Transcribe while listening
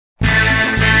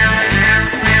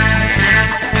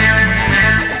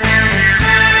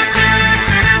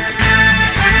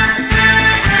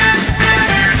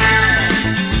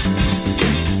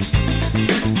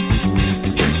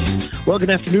Well, good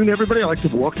afternoon, everybody. I'd like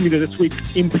to welcome you to this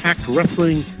week's Impact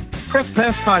Wrestling Press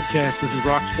Pass podcast. This is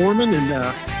Rox Foreman,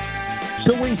 and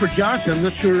still waiting for Josh. I'm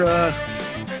not sure.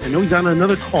 I know he's on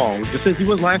another call, just as he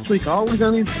was last week. Always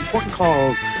on these important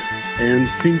calls, and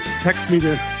seems to text me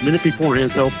the minute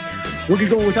beforehand. So we're going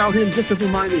to go without him. Just as a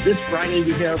reminder, this Friday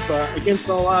we have, against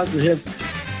all odds, we have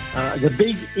the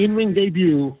big in-ring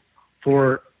debut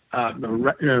for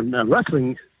the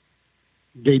wrestling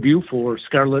debut for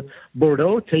Scarlett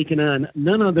Bordeaux, taking on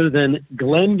none other than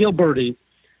Glenn Gilberti.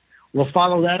 We'll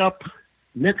follow that up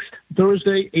next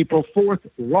Thursday, April 4th,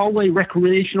 Rahway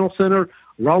Recreational Center,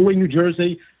 Rahway, New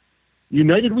Jersey.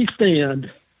 United We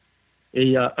Stand,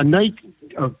 a night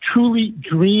of truly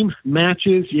dream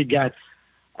matches. You got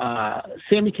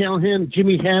Sami Callihan,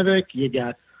 Jimmy Havoc. You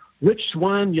got Rich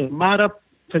Swann, Yamada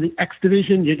for the X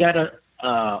Division. You got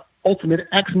a Ultimate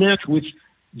X match, which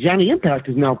Johnny Impact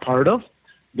is now part of.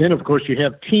 Then, of course, you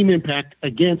have Team Impact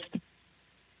against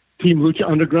Team Lucha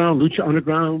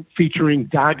Underground featuring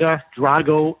Daga,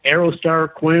 Drago, Aerostar,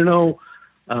 Cuerno.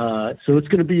 So it's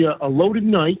going to be a loaded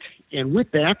night. And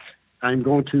with that, I'm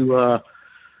going to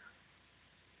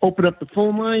open up the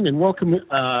phone line and welcome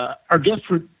our guest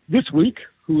for this week,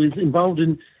 who is involved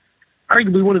in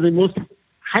arguably one of the most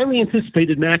highly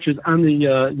anticipated matches on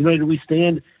the United We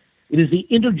Stand. It is the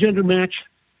intergender match.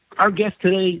 Our guest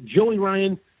today, Joey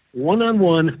Ryan,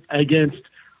 one-on-one against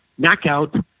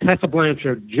Knockout Tessa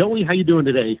Blanchard. Joey, how you doing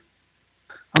today?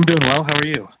 I'm doing well. How are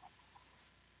you?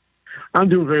 I'm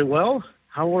doing very well.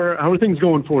 How are things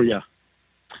going for you?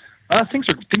 Things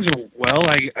are well.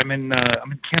 I'm in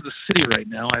Kansas City right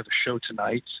now. I have a show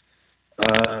tonight,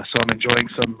 so I'm enjoying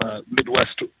some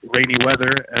Midwest rainy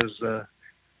weather, as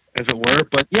it were.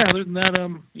 But yeah, other than that,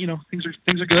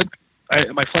 things are good.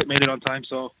 My flight made it on time,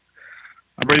 so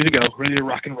I'm ready to go, ready to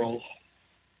rock and roll.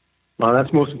 Well,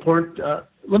 that's most important.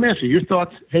 Let me ask you your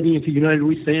thoughts heading into United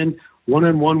We Stand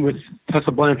one-on-one with Tessa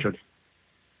Blanchard.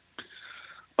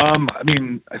 I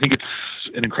think it's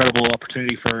an incredible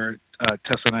opportunity for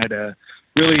Tessa and I to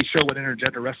really show what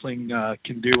intergender wrestling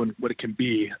can do and what it can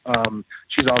be.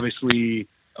 She's obviously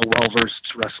a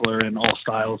well-versed wrestler in all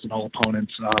styles and all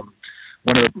opponents.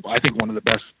 One of the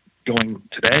best going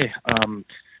today.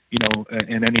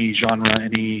 In any genre,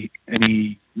 any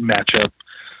matchup.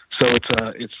 So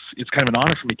it's kind of an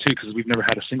honor for me too, because we've never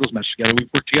had a singles match together. We've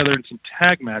worked together in some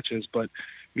tag matches, but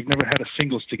we've never had a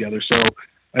singles together. So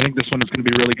I think this one is going to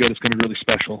be really good. It's going to be really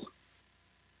special.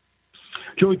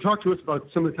 Joey, talk to us about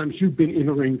some of the times you've been in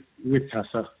the ring with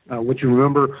Tessa, what you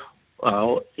remember,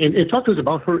 and talk to us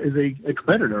about her as a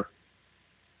competitor.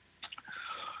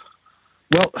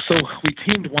 Well, so we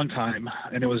teamed one time,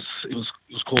 and it was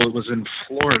cool. It was in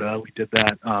Florida. We did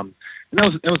that, and that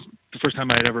was the first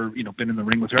time I had ever been in the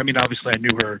ring with her. I mean, obviously I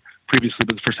knew her previously,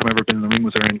 but the first time I ever been in the ring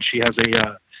with her, and she has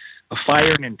a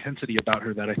fire and intensity about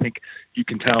her that I think you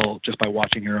can tell just by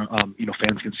watching her.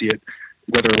 Fans can see it,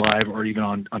 whether live or even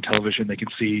on television. They can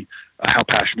see how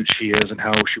passionate she is and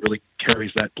how she really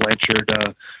carries that Blanchard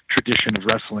tradition of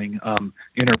wrestling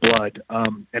in her blood,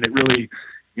 and it really,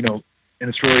 and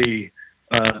it's really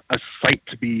a sight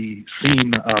to be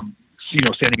seen,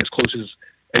 standing as close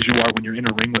as you are when you're in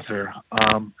a ring with her.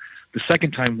 The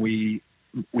second time we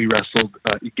wrestled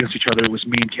against each other, it was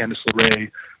me and Candice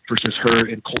LeRae versus her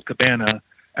and Colt Cabana,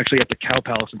 actually at the Cow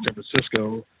Palace in San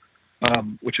Francisco,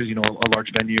 which is, a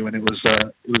large venue. And it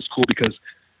was cool because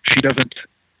she doesn't,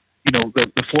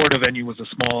 the Florida venue was a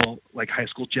small, like high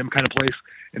school gym kind of place.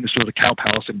 And this was a Cow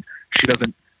Palace, and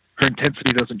her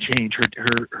intensity doesn't change.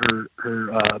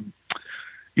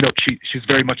 She's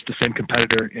very much the same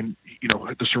competitor, and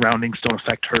the surroundings don't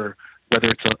affect her, whether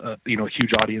it's a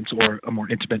huge audience or a more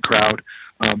intimate crowd.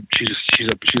 She's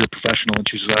a professional, and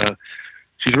she's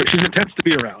intense to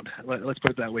be around. Let's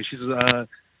put it that way. She's a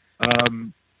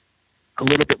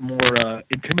little bit more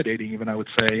intimidating, even I would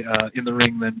say, in the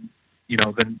ring than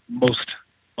most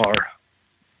are.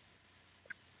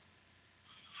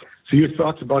 So your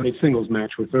thoughts about a singles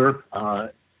match with her?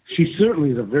 She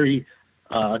certainly is a very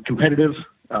competitive,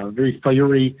 very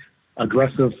fiery,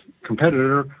 aggressive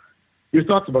competitor. Your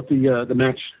thoughts about the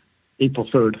match April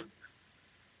 3rd?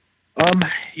 I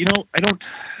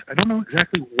don't know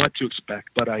exactly what to expect,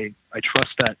 but I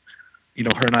trust that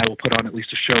her and I will put on at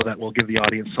least a show that will give the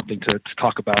audience something to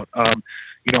talk about. I'm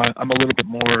a little bit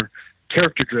more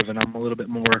character driven. I'm a little bit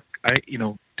more,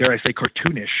 dare I say,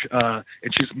 cartoonish,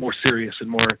 and she's more serious and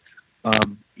more,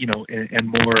 and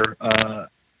more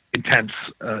intense,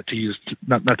 to use,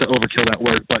 not to overkill that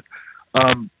word, but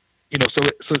so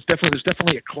there's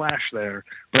definitely a clash there,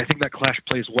 but I think that clash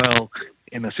plays well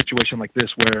in a situation like this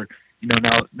where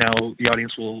now the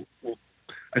audience will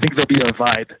I think there'll be a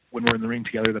vibe when we're in the ring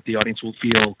together that the audience will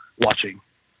feel watching.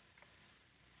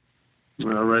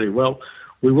 All righty. Well,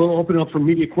 we will open up for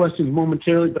media questions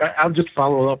momentarily, but I'll just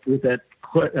follow up with that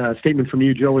statement from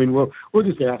you, Joey, and we'll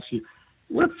just ask you.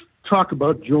 Let's talk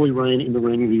about Joey Ryan in the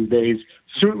ring these days.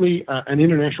 Certainly an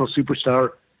international superstar,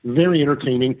 very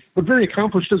entertaining, but very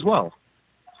accomplished as well.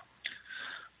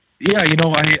 Yeah,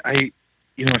 I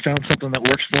found something that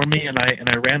works for me, and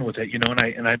I ran with it. And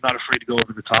I'm not afraid to go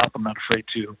over the top. I'm not afraid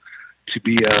to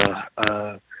be a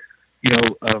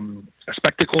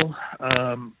spectacle.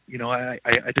 I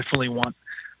definitely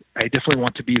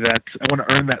want to be that. I want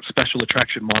to earn that special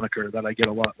attraction moniker that I get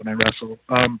a lot when I wrestle.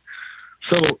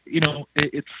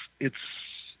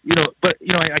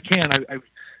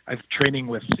 I've training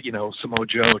with, Samoa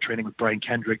Joe, training with Brian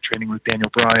Kendrick, training with Daniel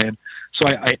Bryan. So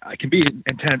I can be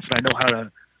intense, and I know how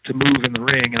to move in the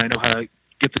ring, and I know how to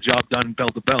get the job done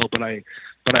bell to bell. But I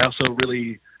also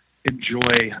really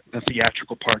enjoy the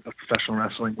theatrical part of professional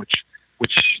wrestling, which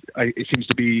it seems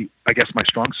to be, I guess, my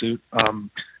strong suit,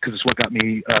 because it's what got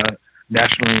me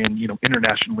nationally and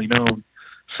internationally known.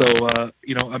 So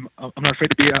I'm not afraid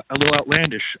to be a little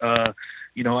outlandish. I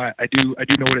do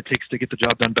know what it takes to get the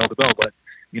job done bell to bell, but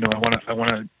I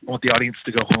want the audience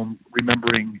to go home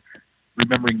remembering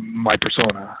my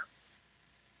persona.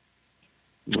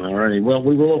 All righty. Well,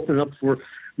 we will open it up for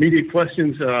media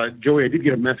questions. Joey, I did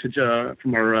get a message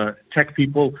from our tech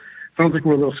people. Sounds like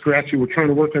we're a little scratchy. We're trying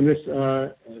to work on this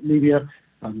media.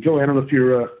 Joey, I don't know if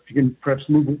you can perhaps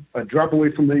drop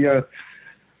away from the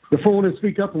phone and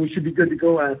speak up, and we should be good to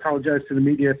go. I apologize to the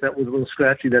media if that was a little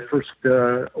scratchy, that first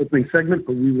opening segment,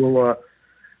 but we will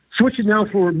switch it now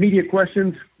for media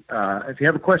questions. If you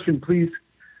have a question, please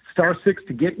 *6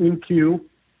 to get in queue.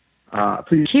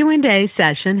 Please. Q&A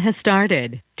session has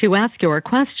started. To ask your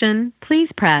question, please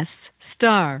press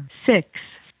 *6.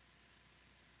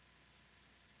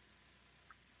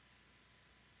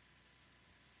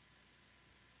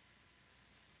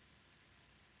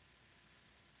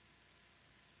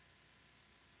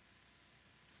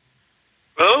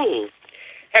 Oh,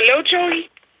 hello, Joey.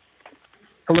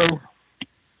 Hello.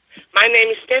 My name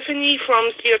is Stephanie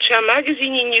from Theatre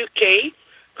Magazine in UK,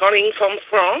 calling from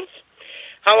France.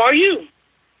 How are you?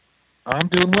 I'm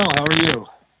doing well. How are you?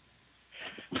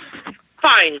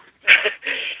 Fine.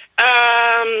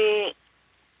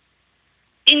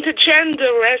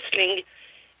 Intergender wrestling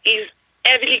is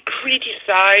heavily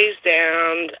criticized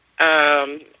and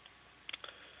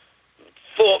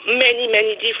for many,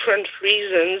 many different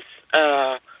reasons.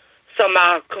 Some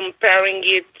are comparing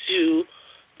it to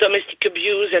domestic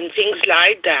abuse and things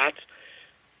like that.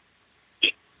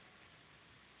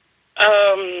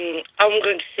 I'm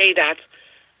going to say that.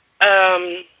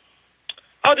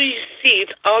 How do you see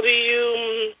it? How do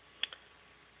you...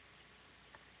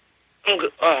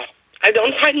 I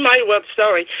don't find my words,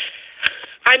 sorry.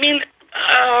 I mean,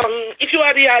 if you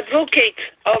are the advocate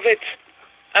of it,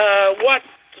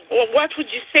 what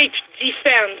would you say to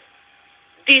defend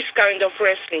this kind of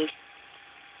wrestling,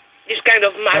 this kind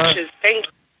of matches? Thank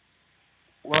you.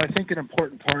 Well, I think an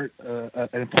important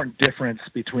difference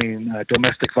between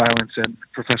domestic violence and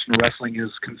professional wrestling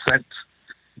is consent.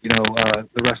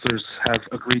 The wrestlers have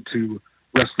agreed to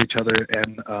wrestle each other,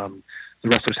 and the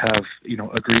wrestlers have,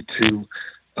 agreed to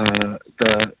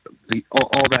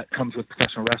all that comes with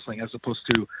professional wrestling, as opposed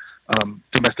to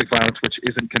domestic violence, which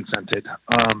isn't consented.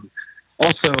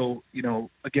 Also,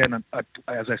 again,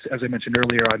 as I mentioned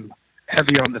earlier, I'm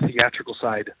heavy on the theatrical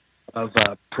side of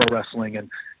pro wrestling, and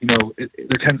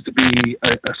there tends to be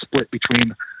a split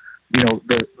between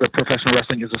the professional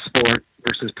wrestling is a sport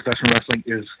versus professional wrestling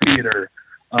is theater,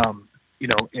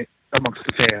 amongst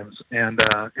the fans and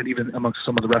even amongst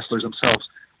some of the wrestlers themselves.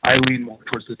 I lean more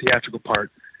towards the theatrical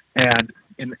part, and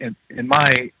in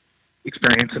my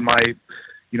experience, in my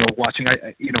watching,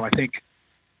 I think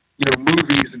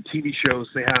movies and TV shows,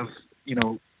 they have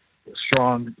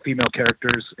strong female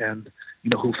characters and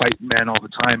who fight men all the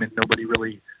time, and nobody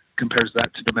really compares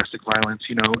that to domestic violence.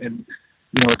 And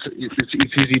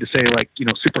it's easy to say, like,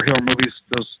 superhero movies,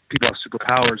 those people have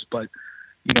superpowers, but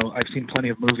I've seen plenty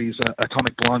of movies.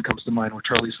 Atomic Blonde comes to mind, where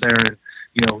Charlize Theron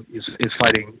is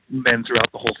fighting men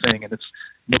throughout the whole thing, and it's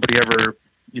nobody ever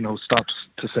stops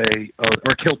to say,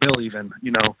 or Kill Bill even,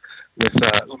 with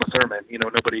Uma Thurman,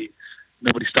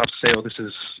 nobody stops to say, oh, this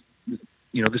is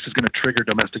going to trigger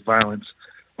domestic violence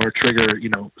or trigger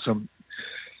some.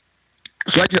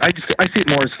 So I see it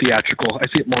more as theatrical. I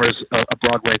see it more as a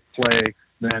Broadway play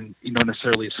than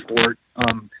necessarily a sport.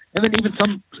 And then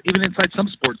even inside some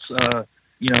sports,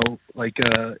 like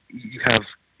you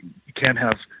can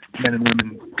have men and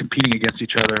women competing against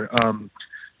each other.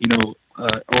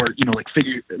 or like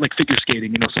figure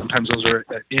skating. Sometimes those are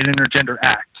an intergender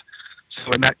act.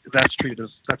 So and that's treated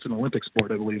as that's an Olympic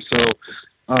sport, I believe. So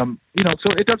so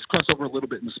it does cross over a little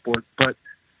bit in the sport, but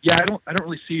yeah, I don't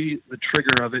really see the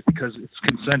trigger of it because it's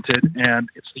consented and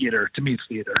it's theater. To me, it's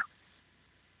theater.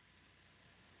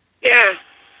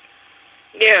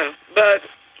 Yeah, but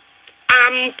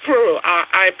I'm pro.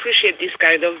 I appreciate this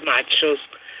kind of matches,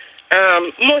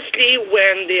 mostly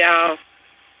when they are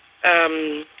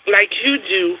like you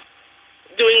do,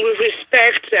 doing with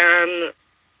respect and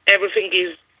everything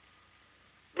is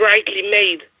brightly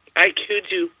made, like you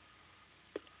do.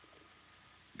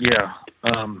 Yeah.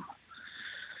 No,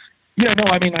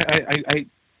 I mean, I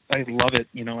love it.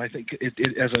 I think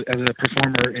it as a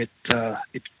performer, it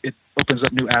opens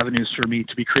up new avenues for me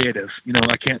to be creative.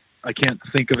 I can't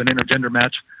think of an intergender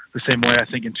match the same way I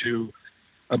think into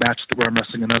a match where I'm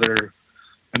wrestling another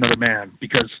man,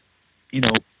 because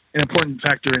an important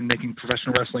factor in making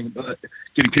professional wrestling,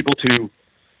 getting people to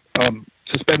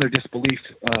suspend their disbelief,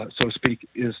 so to speak,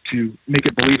 is to make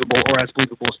it believable or as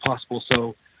believable as possible.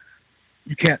 So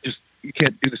you can't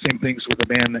do the same things with a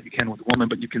man that you can with a woman,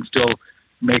 but you can still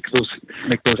make those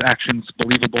actions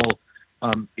believable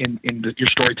in your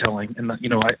storytelling. And I,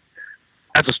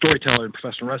 as a storyteller in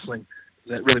professional wrestling,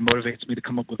 that really motivates me to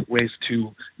come up with ways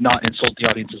to not insult the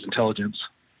audience's intelligence.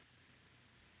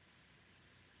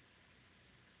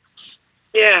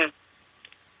 Yeah.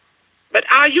 But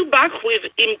are you back with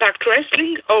Impact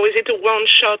Wrestling, or is it a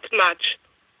one-shot match?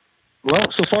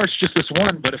 Well, so far it's just this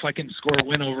one, but if I can score a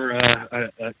win over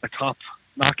a top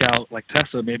knockout like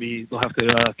Tessa, maybe they'll have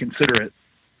to consider it.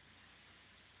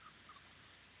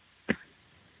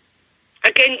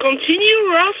 I can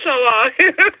continue, Ross, or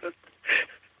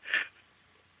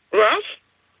Ross?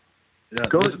 Yeah,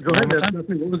 go ahead,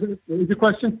 Stephanie. What was your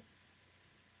question?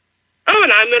 Oh,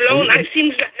 and I'm alone. I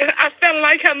felt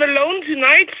like I'm alone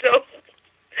tonight, so.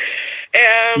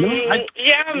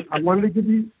 I wanted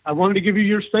to give you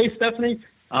your space, Stephanie.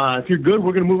 If you're good,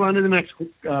 we're going to move on to the next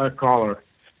caller.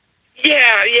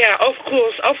 Yeah, of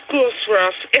course,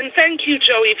 Ross. And thank you,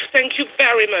 Joey. Thank you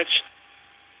very much.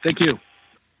 Thank you.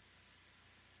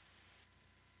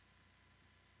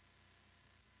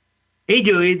 Hey,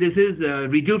 Joey. This is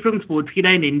Riju from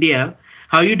Sportskeeda in India.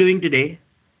 How are you doing today?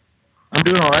 I'm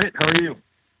doing all right. How are you?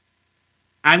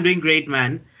 I'm doing great,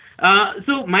 man.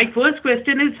 So my first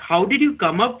question is, how did you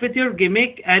come up with your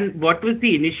gimmick, and what was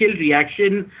the initial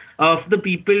reaction of the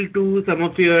people to some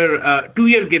of your to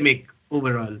your gimmick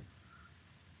overall?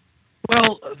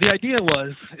 Well, the idea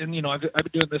was, and I've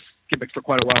been doing this gimmick for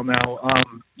quite a while now.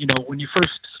 When you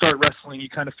first start wrestling, you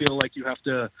kind of feel like you have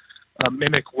to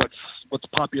mimic what's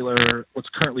popular, what's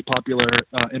currently popular,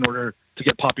 in order to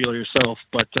get popular yourself.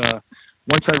 But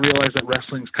once I realized that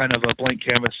wrestling's kind of a blank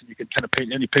canvas and you can kind of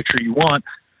paint any picture you want,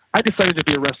 I decided to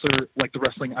be a wrestler like the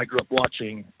wrestling I grew up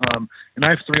watching. And I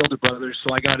have 3 older brothers,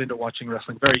 so I got into watching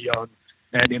wrestling very young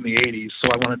and in the 80s. So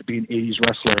I wanted to be an 80s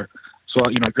wrestler. So,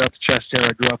 I grew out the chest hair,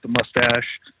 I grew out the mustache,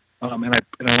 and I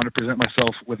wanted to present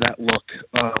myself with that look,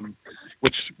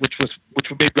 which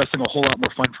made wrestling a whole lot more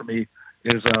fun for me.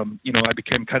 Is I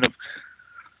became kind of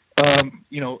an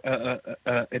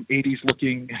 80s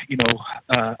looking,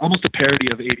 almost a parody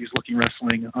of 80s looking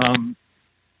wrestling,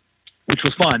 which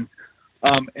was fun.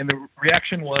 And the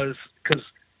reaction was because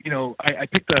I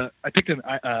picked an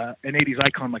 80s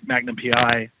icon like Magnum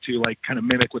PI to like kind of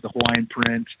mimic with the Hawaiian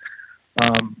print,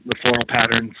 the floral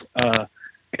patterns,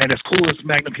 and as cool as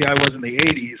Magnum PI was in the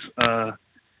 80s,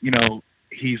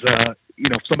 he's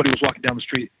if somebody was walking down the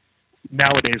street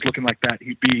nowadays looking like that,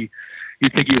 you'd think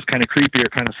he was kind of creepy or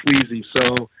kind of sleazy.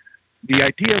 So the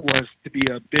idea was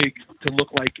to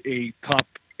look like a top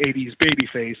 80s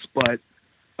babyface, but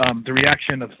the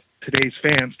reaction of today's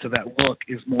fans to that look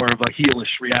is more of a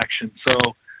heelish reaction.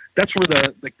 So that's where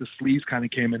the sleaze kind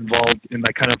of came involved, and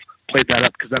I kind of played that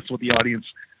up because that's what the audience,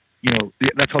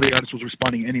 that's how the audience was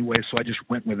responding anyway. So I just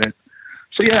went with it.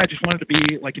 So yeah, I just wanted to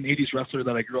be like an 80s wrestler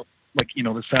that I grew up, like,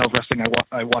 the style of wrestling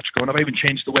I watched growing up. I even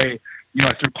changed the way,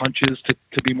 I threw punches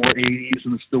to be more 80s,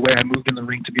 and the way I moved in the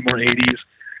ring to be more 80s.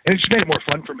 And it just made it more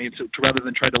fun for me to rather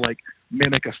than try to like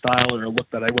mimic a style or a look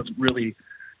that I wasn't really,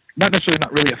 not necessarily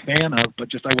not really a fan of, but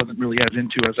just I wasn't really as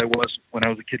into as I was when I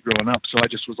was a kid growing up. So I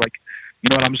just was like,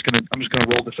 I'm just gonna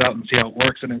roll this out and see how it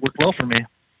works, and it worked well for me.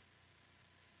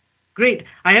 Great.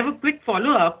 I have a quick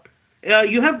follow-up.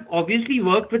 You have obviously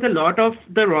worked with a lot of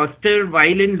the roster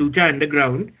while in Lucha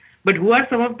Underground, but who are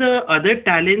some of the other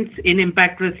talents in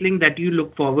Impact Wrestling that you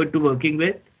look forward to working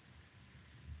with?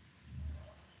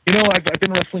 I've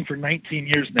been wrestling for 19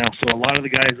 years now, so a lot of the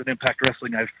guys in Impact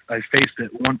Wrestling I've faced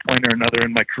at one point or another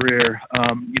in my career.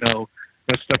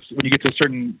 That's when you get to a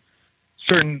certain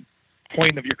certain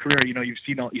point of your career, you've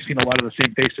seen a lot of the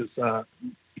same faces,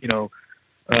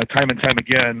 time and time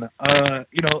again.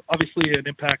 Obviously in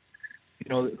Impact,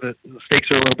 the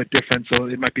stakes are a little bit different, so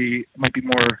it might be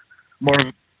more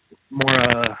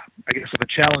I guess of a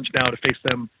challenge now to face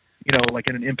them, like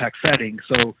in an Impact setting.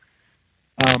 So,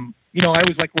 I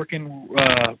always like working,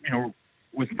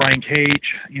 with Brian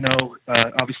Cage.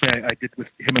 Obviously I did with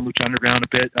him in Lucha Underground a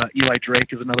bit. Eli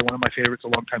Drake is another one of my favorites, a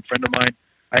longtime friend of mine.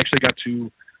 I actually got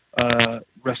to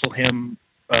wrestle him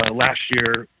last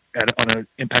year on an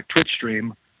Impact Twitch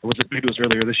stream. Maybe it was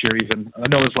earlier this year even.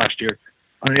 No, it was last year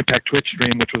on an Impact Twitch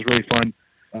stream, which was really fun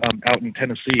out in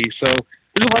Tennessee. So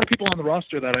there's a lot of people on the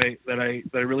roster that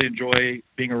I really enjoy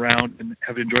being around and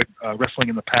have enjoyed wrestling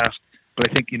in the past. But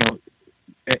I think in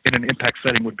an Impact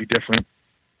setting would be different.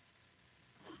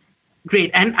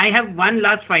 Great. And I have one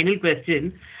last final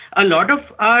question. A lot of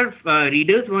our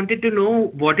readers wanted to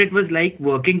know what it was like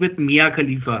working with Mia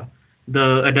Khalifa,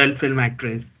 the adult film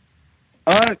actress.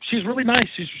 She's really nice.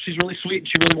 She's really sweet.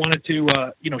 She really wanted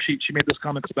to, she made those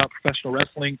comments about professional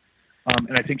wrestling,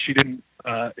 and I think she didn't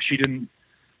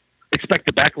expect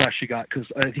the backlash she got, because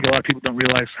I think a lot of people don't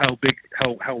realize how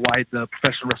wide the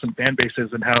professional wrestling fan base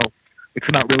is, and how it's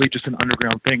not really just an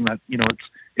underground thing. That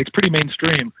it's pretty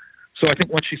mainstream. So I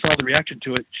think once she saw the reaction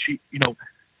to it, she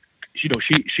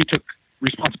took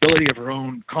responsibility of her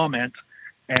own comment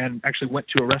and actually went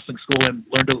to a wrestling school and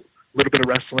learned a little bit of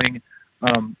wrestling.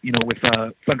 With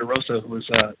Thunder Rosa, who was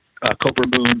Cobra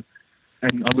Moon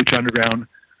and on Lucha Underground.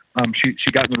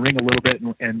 She got in the ring a little bit,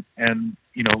 and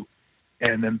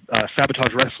then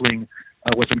Sabotage Wrestling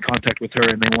was in contact with her,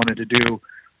 and they wanted to do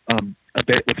a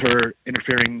bit with her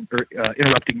interfering or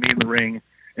interrupting me in the ring,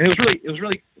 and it was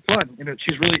really fun.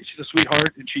 She's a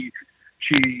sweetheart, and she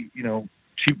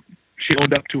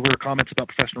owned up to her comments about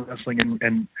professional wrestling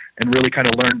and really kind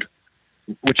of learned,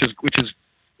 which is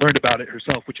learned about it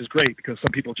herself, which is great, because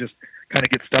some people just kind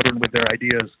of get stubborn with their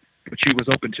ideas, but she was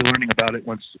open to learning about it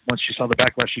once she saw the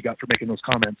backlash she got for making those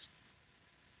comments.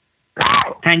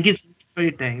 Thank you so much for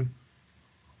your time.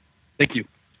 Thank you.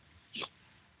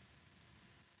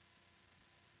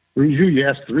 Riju, you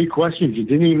asked 3 questions. You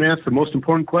didn't even ask the most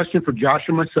important question for Josh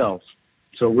and myself.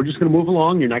 So we're just going to move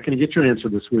along. You're not going to get your answer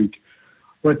this week.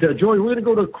 But, Joey, we're going to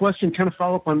go to a question, kind of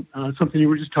follow up on something you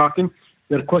were just talking.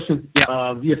 We had a question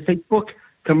via Facebook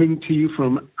coming to you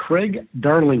from Craig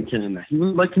Darlington. He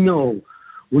would like to know,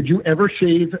 would you ever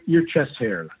shave your chest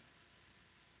hair?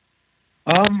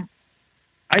 I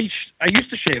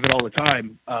used to shave it all the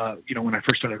time, when I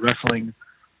first started wrestling.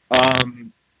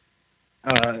 And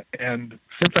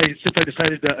since I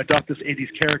decided to adopt this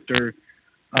 80s character,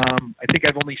 I think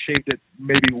I've only shaved it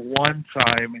maybe one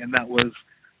time, and that was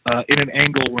in an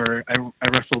angle where I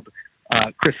wrestled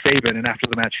Chris Sabin, and after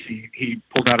the match he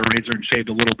pulled out a razor and shaved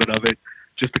a little bit of it,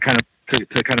 just to kind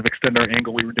of extend our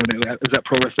angle. We were doing it as at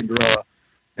Pro Wrestling Guerrilla,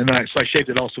 and then I shaved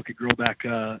it all so it could grow back,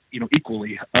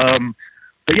 equally.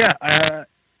 But yeah, I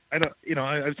don't,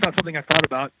 it's not something I thought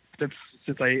about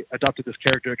since I adopted this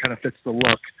character. It kind of fits the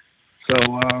look. So,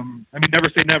 never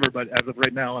say never, but as of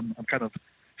right now, I'm kind of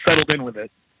settled in with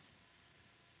it.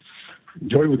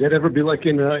 Joey, would that ever be like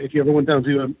if you ever went down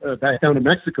to back down to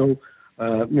Mexico,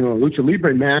 a Lucha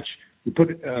Libre match? You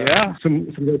put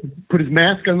put his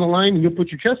mask on the line, and you'll put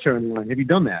your chest hair on the line. Have you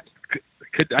done that?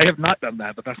 I have not done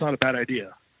that, but that's not a bad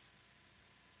idea.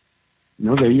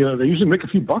 No, they usually make a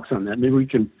few bucks on that. Maybe we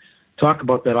can talk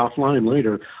about that offline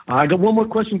later. I got one more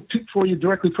question for you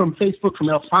directly from Facebook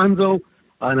from Alfonso.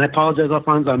 And I apologize,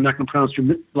 Alfonso. I'm not going to pronounce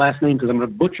your last name because I'm going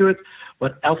to butcher it.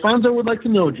 But Alfonso would like to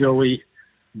know, Joey,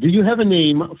 do you have a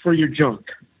name for your junk?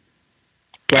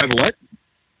 Do I have a what?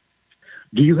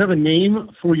 Do you have a name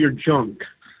for your junk?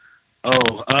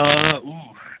 I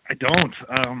don't,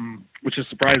 which is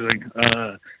surprising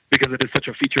because it is such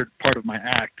a featured part of my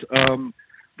act.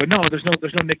 But no, there's no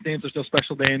nicknames, there's no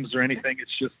special names or anything.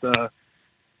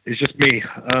 It's just me.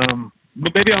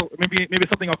 But maybe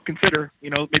something I'll consider.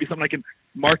 Maybe something I can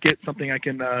market, something I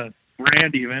can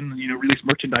brand even. Release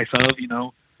merchandise of.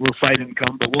 Little side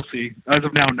income, but we'll see. As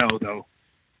of now, no, though.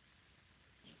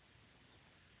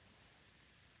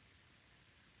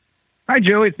 Hi,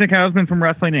 Joey. It's Nick Hausman from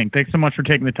Wrestling Inc. Thanks so much for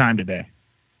taking the time today.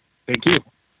 Thank you.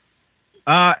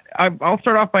 I'll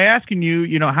start off by asking you,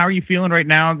 how are you feeling right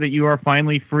now that you are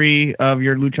finally free of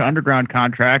your Lucha Underground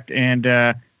contract? And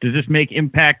does this make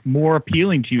Impact more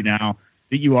appealing to you now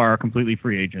that you are a completely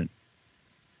free agent?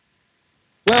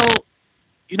 Well,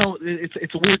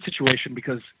 it's a weird situation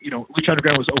because, Lucha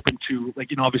Underground was open to,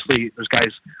 obviously there's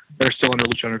guys that are still under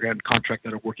Lucha Underground contract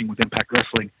that are working with Impact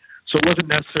Wrestling. So it wasn't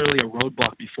necessarily a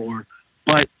roadblock before,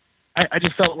 but I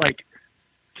just felt like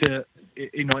to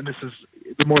and this is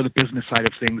the more the business side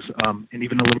of things, and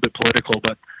even a little bit political,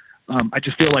 but I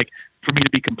just feel like for me to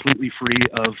be completely free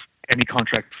of any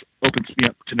contracts opens me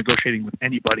up to negotiating with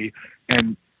anybody,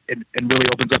 and really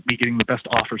opens up me getting the best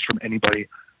offers from anybody.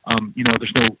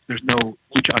 There's no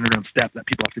Lucha Underground step that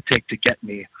people have to take to get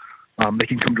me. They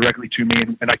can come directly to me,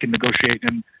 and I can negotiate,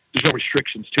 and there's no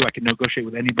restrictions too. I can negotiate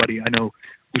with anybody. I know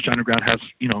Lucha Underground has,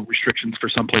 restrictions for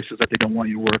some places that they don't want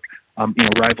you to work,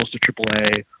 rivals to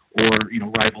AAA or,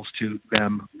 rivals to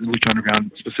them, Lucha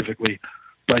Underground specifically.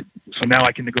 But so now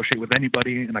I can negotiate with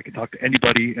anybody, and I can talk to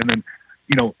anybody, and then,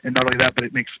 and not only that, but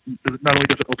not only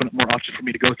does it open up more options for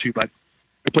me to go to, but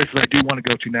the places I do want to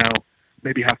go to now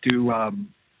maybe have to,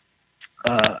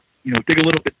 dig a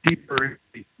little bit deeper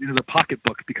into the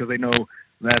pocketbook, because they know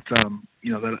that,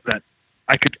 that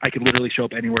I could literally show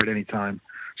up anywhere at any time.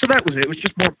 So that was it. It was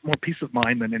just more peace of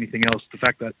mind than anything else. The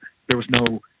fact that there's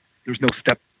no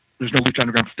Lucha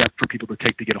Underground step for people to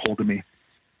take to get a hold of me.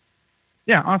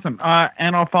 Yeah, awesome.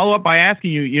 And I'll follow up by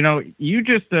asking you, you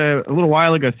just a little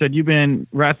while ago said you've been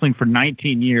wrestling for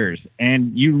 19 years,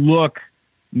 and you look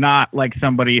not like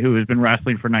somebody who has been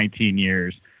wrestling for 19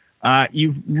 years.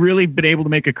 You've really been able to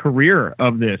make a career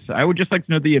of this. I would just like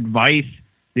to know the advice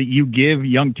that you give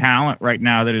young talent right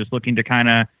now that is looking to kind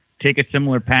of take a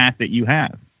similar path that you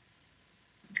have.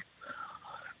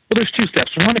 Well, there's two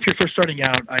steps. One, if you're first starting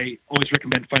out, I always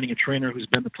recommend finding a trainer who's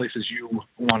been the places you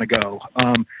want to go.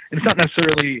 And it's not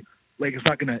necessarily like it's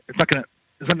not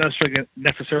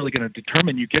necessarily going to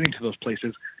determine you getting to those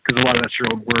places, because a lot of that's your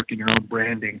own work and your own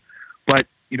branding. But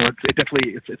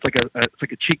it's like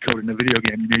a cheat code in a video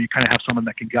game. You kind of have someone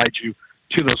that can guide you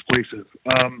to those places.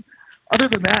 Other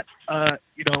than that,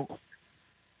 don't.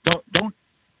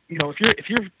 If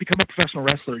you've become a professional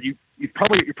wrestler, you're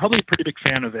probably a pretty big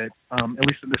fan of it. At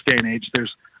least in this day and age,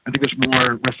 I think there's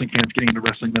more wrestling fans getting into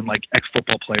wrestling than like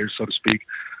ex-football players, so to speak.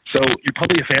 So you're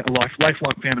probably a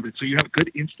lifelong fan of it. So you have good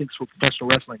instincts for professional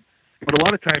wrestling. But a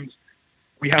lot of times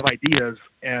we have ideas,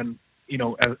 and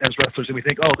as wrestlers, and we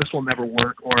think, oh, this will never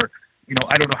work, or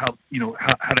I don't know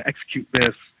how to execute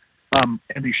this, and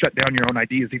you shut down your own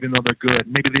ideas even though they're good.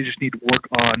 Maybe they just need to work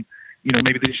on.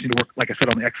 Maybe they just need to work, like I said,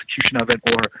 on the execution of it,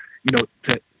 or,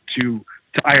 to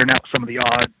iron out some of the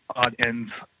odd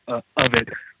ends of it.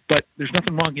 But there's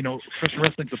nothing wrong. Professional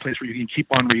wrestling is a place where you can keep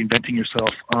on reinventing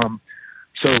yourself.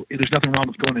 So there's nothing wrong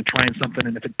with going and trying something,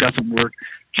 and if it doesn't work,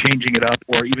 changing it up,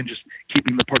 or even just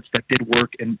keeping the parts that did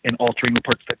work and altering the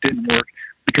parts that didn't work.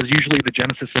 Because usually the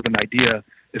genesis of an idea,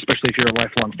 especially if you're a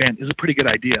lifelong fan, is a pretty good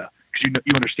idea, because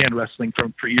you understand wrestling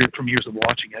from years of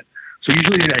watching it. So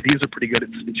usually the ideas are pretty good.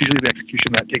 It's usually the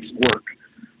execution that takes work.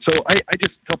 So I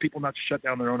just tell people not to shut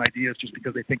down their own ideas just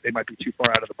because they think they might be too far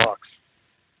out of the box.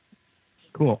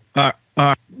 Cool.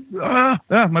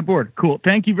 My board. Cool.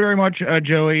 Thank you very much,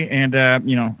 Joey. And,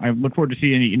 I look forward to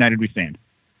seeing you at United We Stand.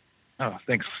 Oh,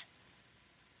 thanks.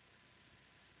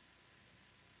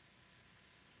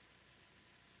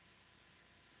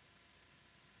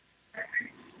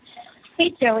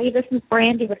 Hey, Joey. This is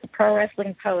Brandy with the Pro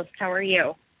Wrestling Post. How are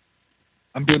you?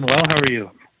 I'm doing well. How are you?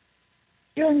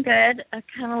 Doing good. I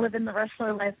kind of live in the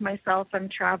wrestler life myself. I'm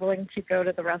traveling to go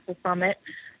to the Wrestle Summit.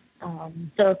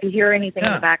 So if you hear anything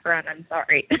in the background, I'm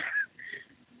sorry.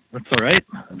 That's all right.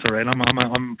 That's all right.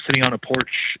 I'm sitting on a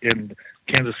porch in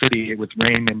Kansas City with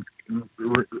rain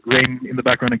in the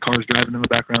background and cars driving in the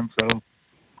background. So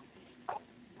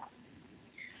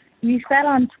you said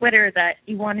on Twitter that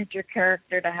you wanted your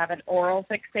character to have an oral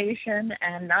fixation,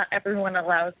 and not everyone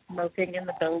allows smoking in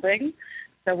the building.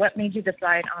 So what made you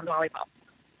decide on lollipop?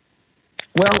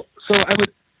 Well, so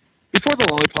before the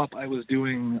lollipop, I was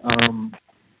doing, and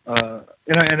I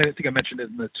think I mentioned it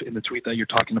in the tweet that you're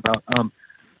talking about.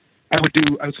 I would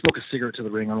smoke a cigarette to the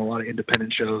ring on a lot of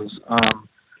independent shows.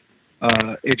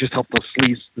 It just helped the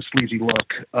sleazy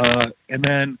look.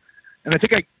 And I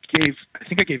think I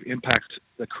gave Impact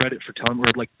the credit for telling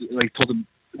me, like told them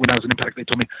when I was in Impact, they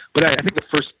told me. But I think the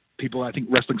first people, I think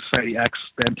Wrestling Society X,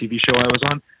 the MTV show I was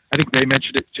on, I think they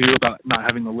mentioned it too about not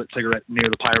having a lit cigarette near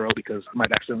the pyro because I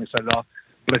might accidentally set it off.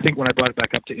 But I think when I brought it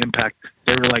back up to Impact,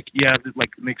 they were like, yeah, they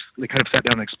kind of sat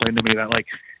down and explained to me that like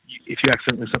if you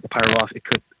accidentally set the pyro off, it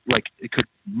could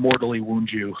mortally wound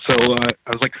you. So I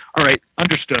was like, all right,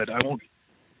 understood. I won't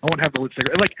have the lit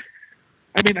cigarette. Like,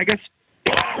 I mean, I guess,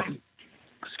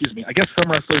 excuse me. I guess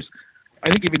some wrestlers, I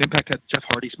think even Impact had Jeff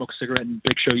Hardy smoke a cigarette, and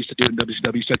Big Show used to do it in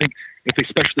WCW. So I think if they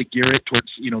specially gear it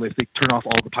towards, if they turn off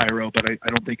all the pyro, but I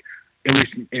don't think, at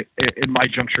least in my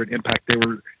juncture at Impact, they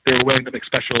were willing to make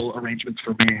special arrangements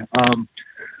for me.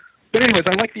 But anyways,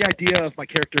 I like the idea of my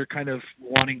character kind of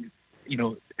wanting,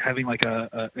 having like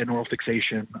an oral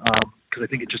fixation, because I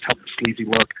think it just helped the sleazy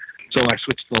look. So I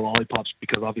switched to the lollipops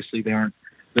because obviously they're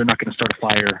not going to start a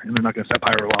fire and they're not going to set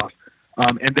pyro off.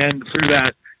 And then through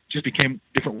that, just became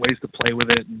different ways to play with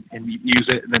it and use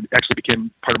it, and then actually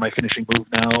became part of my finishing move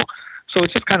now. So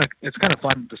it's just kind of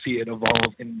fun to see it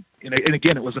evolve. And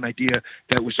again, it was an idea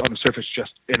that was on the surface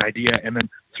just an idea, and then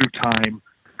through time,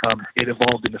 it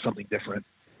evolved into something different.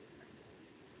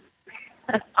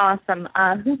 That's awesome.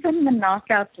 Who from the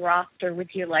Knockouts roster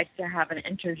would you like to have an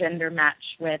intergender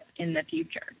match with in the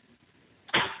future?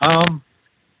 I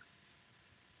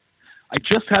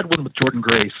just had one with Jordan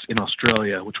Grace in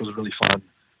Australia, which was really fun.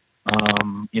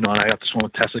 And I got this one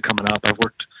with Tessa coming up. I've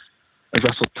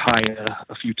wrestled Taya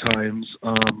a few times.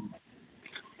 Trying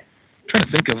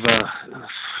to think of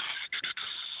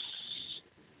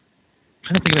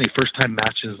any first time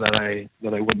matches that I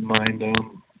wouldn't mind.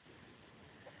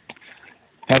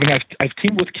 I've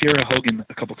teamed with Kiera Hogan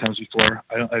a couple times before.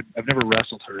 I've never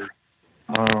wrestled her.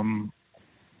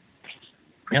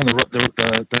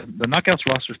 The Knockouts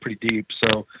roster is pretty deep.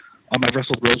 So I've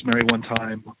wrestled Rosemary one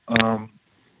time.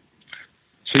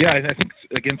 So yeah, I think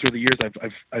again through the years I've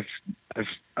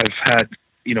had at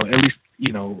least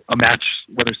a match,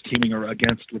 whether it's teaming or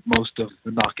against, with most of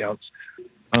the Knockouts.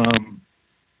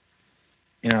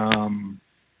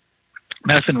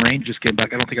 Madison Rain just came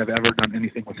back. I don't think I've ever done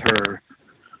anything with her.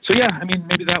 So yeah, I mean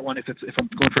maybe that one if I'm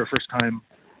going for a first time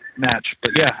match.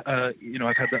 But yeah, I've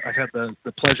had the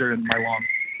pleasure in my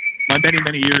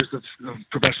many years of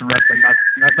professional wrestling.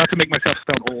 Not to make myself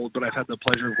sound old, but I've had the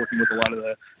pleasure of working with a lot of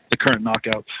the current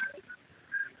Knockouts.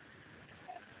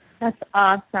 That's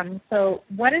awesome. So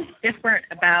what is different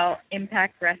about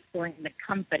Impact Wrestling, the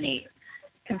company,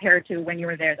 compared to when you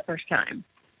were there the first time?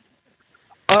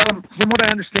 From what I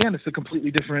understand, it's a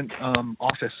completely different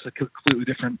office, a completely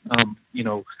different helm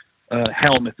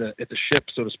at the ship,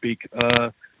 so to speak.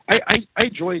 I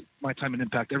enjoy my time in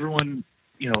Impact. Everyone,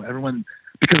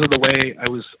 because of the way I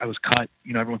was cut,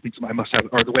 everyone thinks I must have,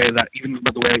 or the way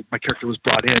my character was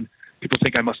brought in, people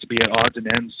think I must be at odds and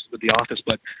ends with the office.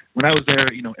 But when I was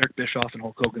there, Eric Bischoff and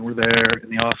Hulk Hogan were there in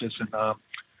the office, and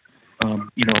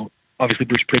obviously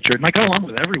Bruce Pritchard, and I got along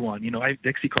with everyone.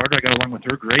 Dixie Carter, I got along with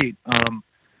her great.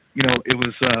 It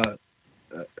was,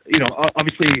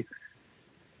 obviously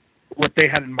what they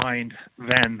had in mind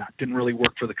then didn't really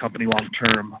work for the company long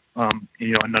term. And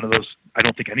none of those, I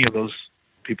don't think any of those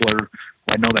people are,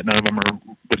 I know that none of them are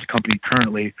with the company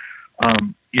currently.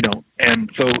 And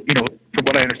so, from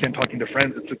what I understand talking to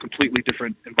friends, it's a completely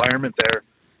different environment there.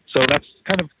 So that's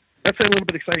a little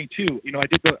bit exciting too. I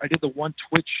did the one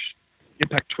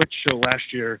Impact Twitch show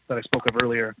last year that I spoke of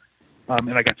earlier.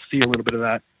 And I got to see a little bit of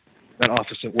that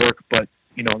office at work, but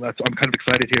I'm kind of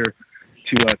excited here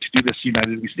to do this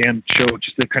United We Stand show,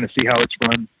 just to kind of see how it's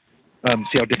run,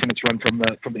 see how different it's run from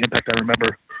the Impact I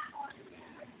remember.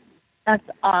 That's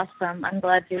awesome. I'm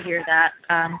glad to hear that.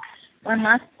 One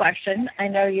last question. I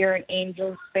know you're an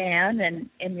Angels fan and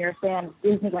you're a fan of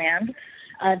Disneyland.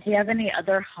 Do you have any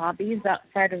other hobbies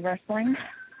outside of wrestling?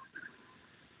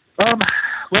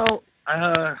 Well,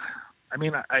 I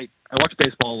watch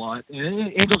baseball a lot.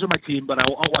 Angels are my team, but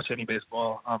I'll watch any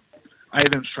baseball. I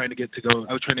was trying to get to go.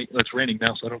 It's raining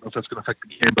now, so I don't know if that's going to affect the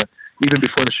game. But even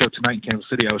before the show tonight in Kansas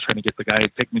City, I was trying to get the guy to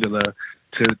take me to the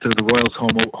Royals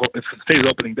home. It's today's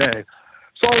opening day,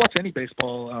 so I'll watch any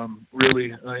baseball.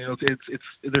 Really,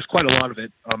 there's quite a lot of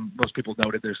it. Most people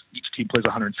noted each team plays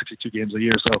 162 games a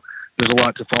year, so there's a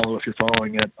lot to follow if you're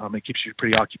following it. It keeps you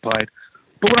pretty occupied.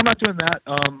 But when I'm not doing that,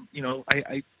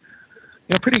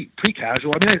 pretty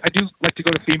casual. I mean, I do like to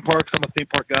go to theme parks. I'm a theme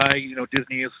park guy.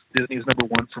 Disney is number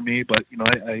one for me, but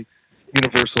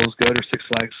Universal is good, or Six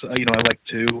Flags. I like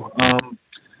to.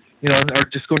 Or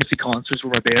just going to see concerts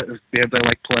where bands I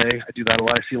like play. I do that a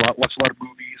lot. Watch a lot of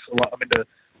movies. I'm into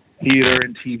theater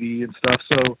and TV and stuff.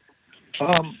 So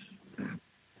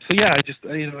yeah, I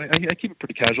keep it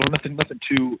pretty casual. Nothing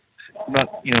too. I'm not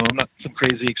some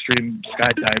crazy extreme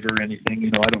skydiver or anything.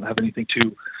 I don't have anything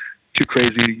too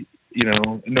crazy.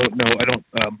 No, I don't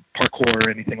parkour or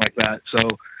anything like that. So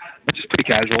it's just pretty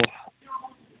casual.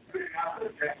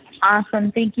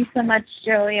 Awesome. Thank you so much,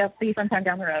 Joey. I'll see you sometime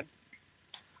down the road.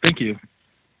 Thank you.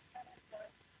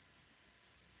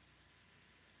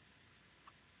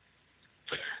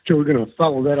 So we're going to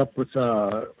follow that up with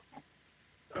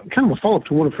kind of a follow-up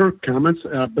to one of her comments.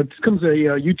 But this comes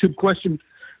a YouTube question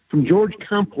from George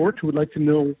Comport, who would like to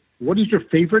know, what is your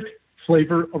favorite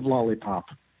flavor of lollipop?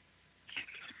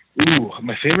 Ooh,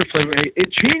 my favorite flavor.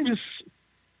 It changes.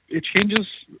 It changes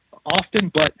often,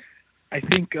 but I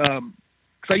think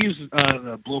because I use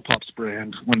the Blow Pops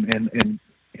brand when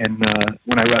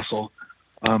I wrestle,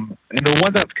 and the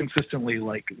one that's consistently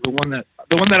the one that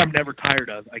I'm never tired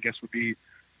of, I guess, would be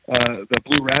the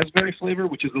blue raspberry flavor,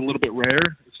 which is a little bit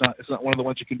rare. It's not one of the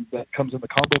ones that comes in the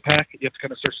combo pack. You have to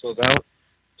kind of search those out.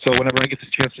 So whenever I get the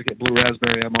chance to get blue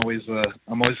raspberry, I'm always a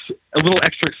little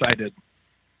extra excited.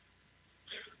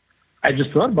 I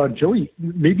just thought about it, Joey.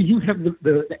 Maybe you have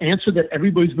the answer that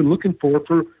everybody's been looking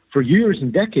for years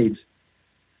and decades.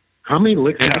 How many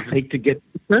licks does it take to get to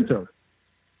the center?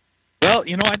 Well,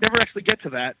 I never actually get to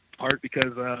that part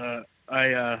because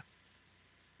I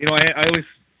always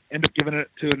end up giving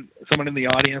it to someone in the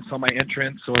audience on my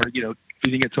entrance, or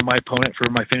feeding it to my opponent for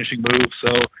my finishing move.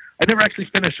 So I never actually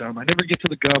finish them. I never get to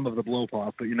the gum of the blow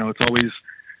pop, but I always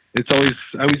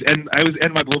end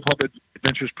my blow pop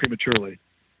adventures prematurely.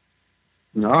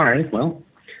 All right. Well,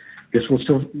 guess we'll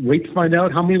still wait to find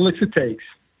out how many licks it takes.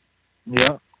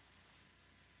 Yeah.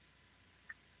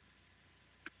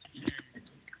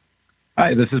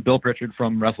 Hi, this is Bill Pritchard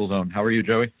from WrestleZone. How are you,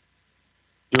 Joey?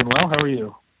 Doing well. How are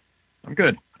you? I'm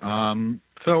good.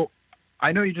 So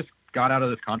I know you just got out of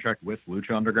this contract with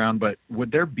Lucha Underground, but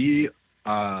would there be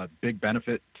a big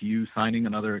benefit to you signing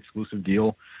another exclusive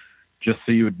deal just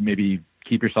so you would maybe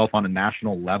keep yourself on a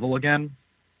national level again?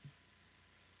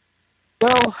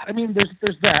 Well, I mean,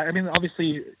 there's that. I mean,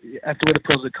 obviously, you have to weigh the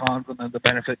pros and cons, and then the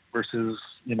benefit versus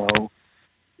versus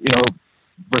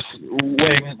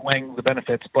weighing the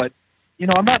benefits. But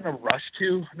I'm not in a rush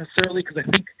to necessarily, because I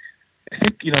think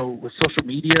with social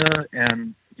media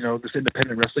and this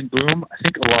independent wrestling boom, I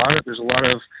think there's a lot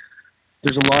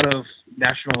of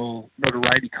national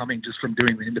notoriety coming just from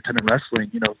doing the independent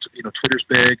wrestling. Twitter's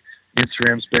big,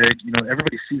 Instagram's big.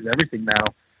 Everybody sees everything now.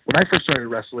 When I first started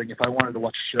wrestling, if I wanted to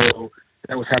watch a show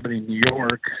that was happening in New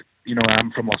York,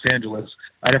 I'm from Los Angeles,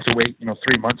 I'd have to wait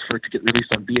 3 months for it to get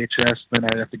released on VHS. Then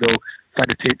I'd have to go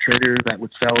find a tape trader that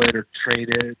would sell it or trade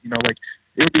it. It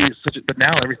would be but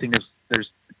now everything is there's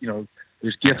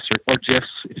GIFs or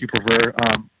GIFs, if you prefer,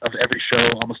 of every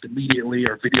show almost immediately,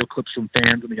 or video clips from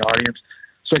fans in the audience.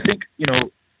 So I think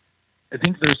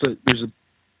there's a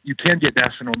you can get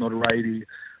national notoriety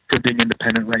from being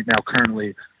independent right now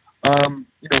currently. A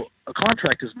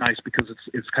contract is nice because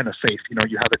it's kind of safe.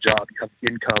 You have a job, you have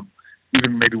income,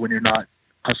 even maybe when you're not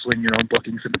hustling your own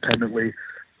bookings independently.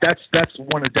 That's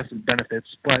one of the definite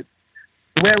benefits. But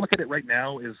the way I look at it right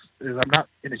now is I'm not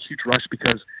in a huge rush,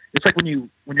 because it's like when you're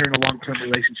in a long-term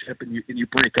relationship and you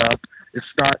break up,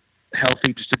 it's not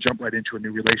healthy just to jump right into a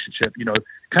new relationship.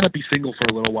 Kind of be single for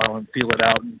a little while and feel it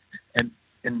out and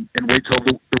wait till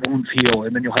the wounds heal,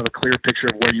 and then you'll have a clear picture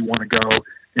of where you want to go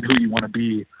and who you want to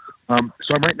be.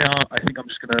 So right now, I think I'm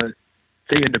just going to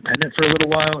stay independent for a little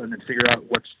while and then figure out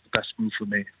what's the best move for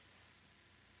me.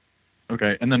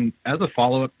 Okay. And then as a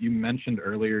follow-up, you mentioned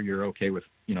earlier you're okay with,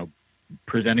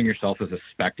 presenting yourself as a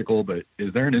spectacle, but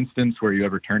is there an instance where you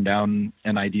ever turned down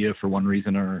an idea for one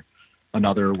reason or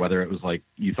another, whether it was like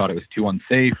you thought it was too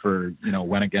unsafe or,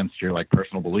 went against your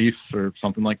personal beliefs or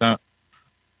something like that?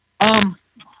 I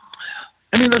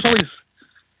mean, there's always,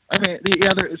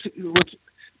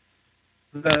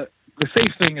 the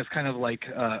safe thing is kind of like,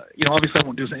 obviously I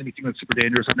won't do anything that's super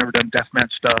dangerous. I've never done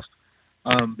deathmatch stuff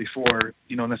before,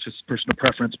 and that's just personal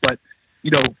preference. But,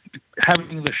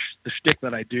 having the shtick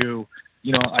that I do,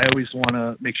 I always want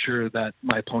to make sure that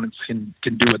my opponents can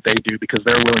do what they do, because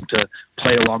they're willing to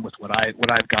play along with what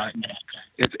I've got. And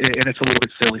it's a little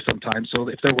bit silly sometimes. So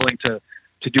if they're willing to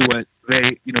do what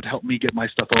they, to help me get my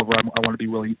stuff over, I want to be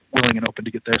willing and open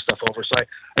to get their stuff over. So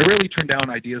I rarely turn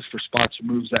down ideas for spots or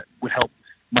moves that would help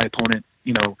my opponent,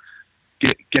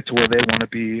 get to where they want to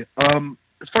be.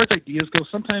 As far as ideas go,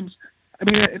 sometimes,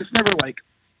 it's never like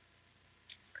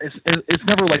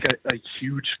a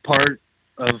huge part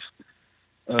of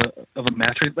a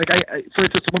match. Like for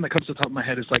instance, the one that comes to the top of my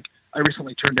head is like I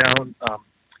recently turned down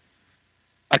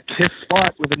a kiss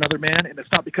spot with another man, and it's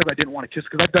not because I didn't want to kiss,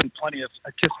 because I've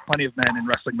kissed plenty of men in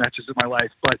wrestling matches in my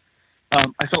life, but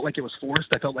I felt like it was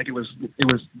forced. I felt like it was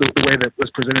the way that was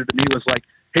presented to me was like,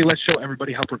 hey, let's show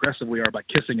everybody how progressive we are by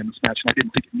kissing in this match, and I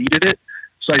didn't think it needed it.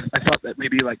 So I thought that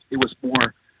maybe like it was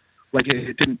more like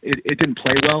it didn't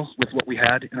play well with what we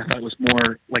had, and I thought it was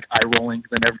more like eye rolling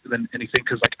than anything,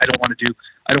 because like I don't want to do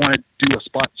a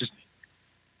spot just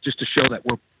to show that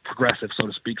we're progressive, so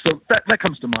to speak. So that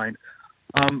comes to mind.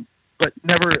 But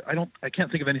never, I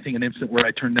can't think of anything, an instant where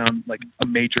I turned down like a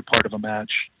major part of a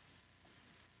match.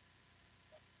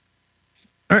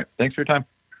 All right. Thanks for your time.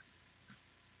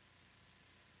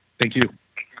 Thank you.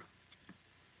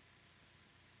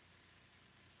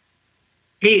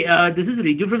 Hey, this is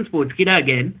Riju from Sportskeeda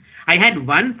again. I had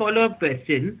one follow-up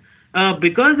question.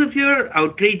 Because of your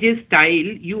outrageous style,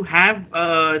 you have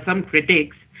some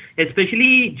critics,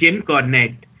 especially Jim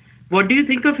Cornette. What do you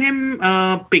think of him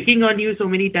picking on you so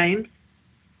many times?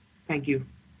 Thank you.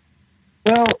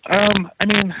 Well, I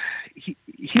mean, he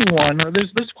won.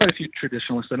 There's quite a few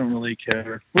traditionalists that don't really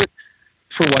care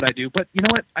for what I do, but you know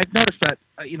what? I've noticed that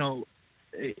the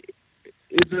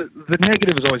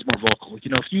negative is always more vocal.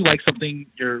 You know, if you like something,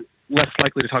 you're less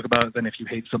likely to talk about it than if you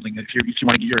hate something. If you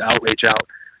want to get your outrage out.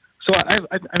 So I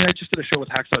just did a show with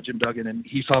Hacksaw Jim Duggan, and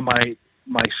he saw my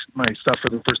stuff for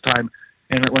the first time.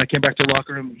 And when I came back to the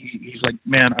locker room, he's like,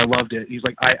 "Man, I loved it." He's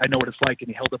like, "I know what it's like." And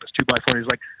he held up his 2x4. He's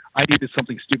like, "I needed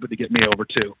something stupid to get me over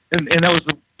too." And that was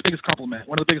the biggest compliment,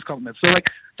 one of the biggest compliments. So like,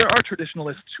 there are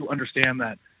traditionalists who understand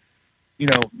that, you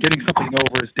know, getting something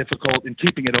over is difficult, and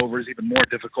keeping it over is even more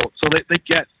difficult. So they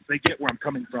get where I'm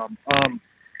coming from.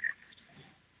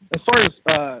 As far as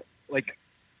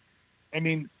I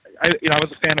mean, I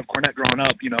was a fan of Cornette growing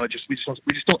up. You know, we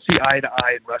just don't see eye to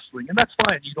eye in wrestling, and that's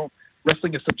fine.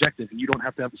 Wrestling is subjective, and you don't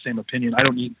have to have the same opinion. I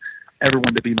don't need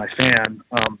everyone to be my fan.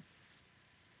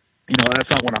 You know, that's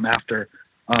not what I'm after.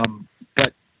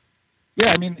 But yeah,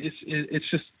 I mean,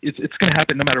 it's going to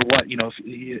happen no matter what. You know,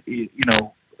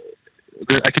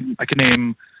 I can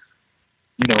name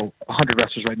 100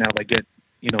 wrestlers right now that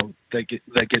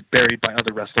get buried by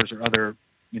other wrestlers or other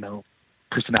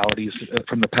personalities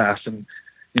from the past, and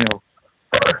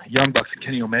Young Bucks and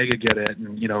Kenny Omega get it,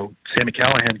 and Sami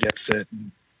Callihan gets it,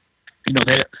 and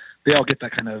they all get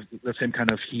that the same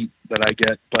kind of heat that I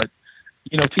get. But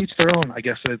to each their own, I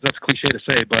guess. That's cliche to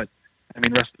say, but I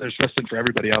mean, there's wrestling for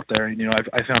everybody out there, and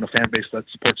I found a fan base that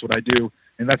supports what I do,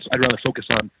 and I'd rather focus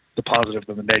on the positive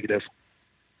than the negative.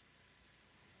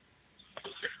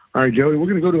 All right, Joey, we're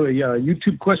going to go to a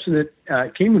YouTube question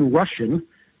that came in Russian,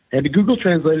 and the Google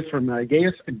translated from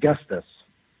Gaius Augustus.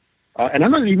 And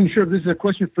I'm not even sure if this is a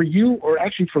question for you or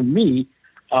actually for me.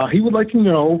 He would like to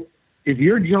know if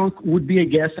your junk would be a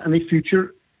guest on a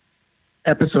future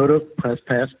episode of Press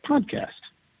Pass Podcast.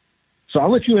 So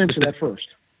I'll let you answer that first.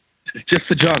 Just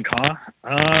the junk, huh?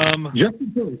 Just the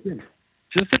junk, yeah.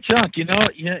 Just the junk.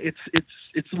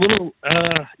 It's a little,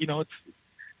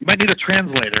 you might need a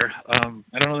translator.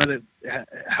 I don't know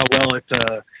how well it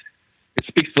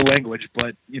speaks the language,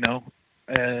 but and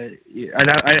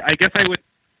I guess I would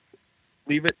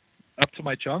leave it up to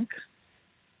my junk.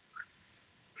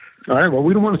 All right. Well,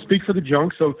 we don't want to speak for the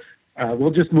junk, so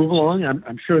we'll just move along.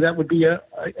 I'm sure that would be a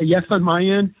yes on my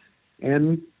end,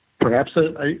 and perhaps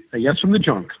a yes from the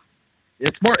junk.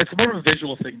 It's more of a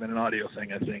visual thing than an audio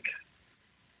thing, I think.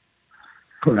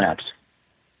 Perhaps.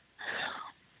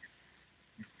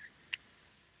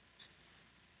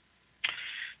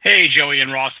 Hey, Joey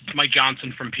and Ross. It's Mike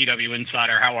Johnson from PW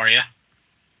Insider. How are you?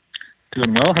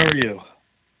 Doing well. How are you?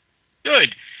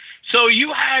 Good. So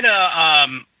you had a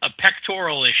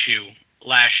pectoral issue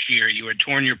last year. You had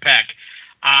torn your pec.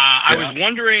 I was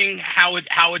wondering how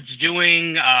it's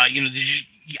doing.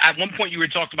 At one point you were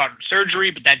talking about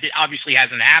surgery, but that obviously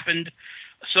hasn't happened.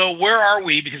 So where are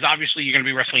we? Because obviously you're going to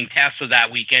be wrestling Tessa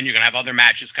that weekend. You're going to have other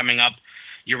matches coming up.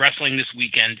 You're wrestling this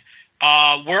weekend.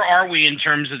 Where are we in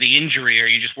terms of the injury? Are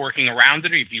you just working around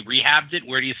it, or have you rehabbed it?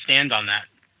 Where do you stand on that?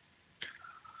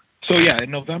 So yeah,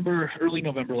 in early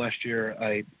November last year,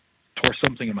 I tore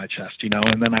something in my chest,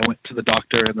 and then I went to the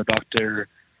doctor, and the doctor,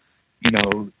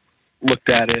 looked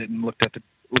at it and looked at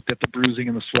the bruising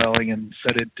and the swelling and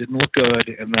said it didn't look good,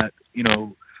 and that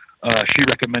she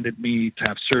recommended me to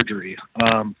have surgery.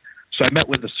 So I met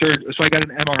with the surgeon. So I got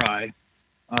an MRI.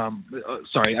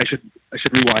 Sorry, I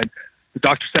should rewind. The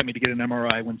doctor sent me to get an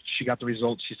MRI. When she got the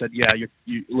results, she said, "Yeah, it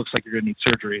looks like you're going to need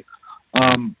surgery."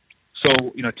 So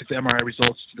I took the MRI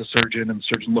results to the surgeon, and the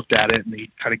surgeon looked at it, and he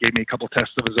kind of gave me a couple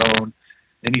tests of his own,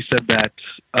 and he said that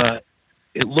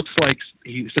it looked like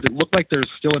there's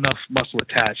still enough muscle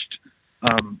attached.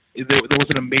 There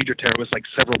wasn't a major tear; it was like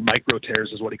several micro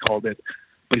tears, is what he called it.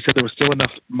 But he said there was still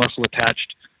enough muscle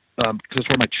attached because it's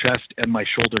where my chest and my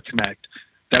shoulder connect,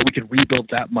 that we could rebuild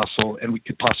that muscle and we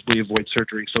could possibly avoid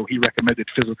surgery. So he recommended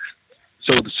So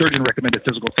the surgeon recommended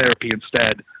physical therapy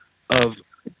instead of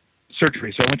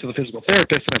surgery. So I went to the physical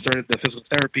therapist, and I started the physical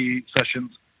therapy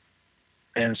sessions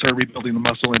and started rebuilding the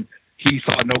muscle, and he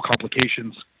saw no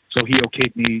complications. So he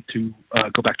okayed me to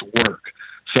go back to work.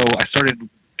 So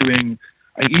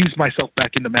I eased myself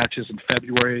back into matches in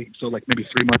February. So like maybe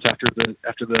 3 months after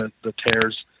the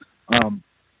tears,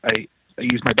 I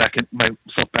eased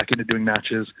myself back into doing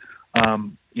matches,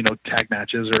 tag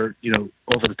matches or,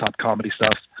 over the top comedy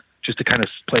stuff, just to kind of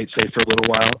play it safe for a little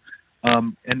while.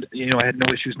 And I had no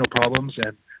issues, no problems.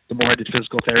 And the more I did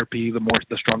physical therapy,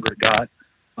 the stronger it got.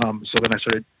 So then I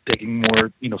started taking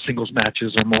more, singles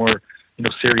matches or more,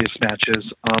 serious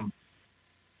matches.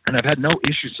 And I've had no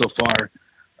issues so far.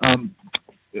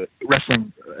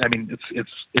 Wrestling, I mean,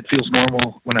 it feels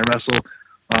normal when I wrestle.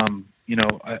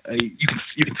 you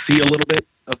can see a little bit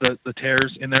of the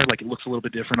tears in there. Like it looks a little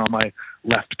bit different on my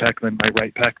left pec than my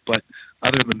right pec. But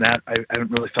other than that, I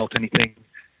haven't really felt any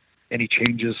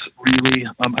changes really.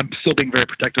 I'm still being very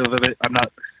protective of it. I'm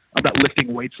not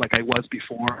lifting weights like I was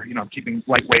before. I'm keeping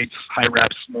light weights, high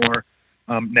reps more.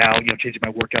 Now, changing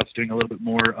my workouts, doing a little bit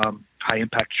more high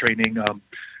impact training, a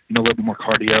little bit more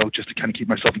cardio just to kind of keep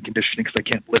myself in conditioning because I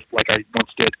can't lift like I once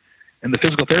did. And the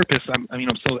physical therapist, I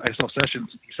still have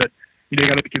sessions. He said, you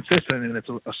got to be consistent, and it's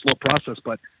a slow process.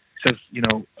 But he says,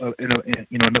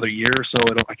 in another year or so,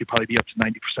 I could probably be up to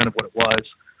 90% of what it was,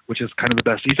 which is kind of the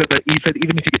best. He said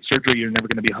even if you get surgery, you're never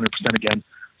going to be 100% again.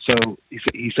 So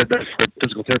he said that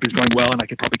physical therapy is going well, and I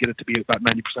could probably get it to be about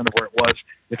 90% of where it was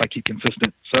if I keep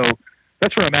consistent. So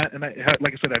that's where I'm at. And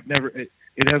like I said,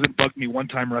 it hasn't bugged me one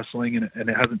time wrestling, and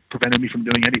it hasn't prevented me from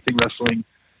doing anything wrestling.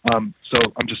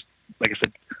 So I'm just, like I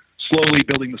said, slowly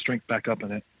building the strength back up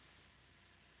in it.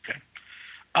 Okay.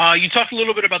 You talked a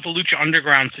little bit about the Lucha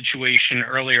Underground situation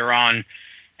earlier on.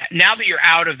 Now that you're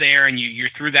out of there and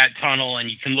you're through that tunnel and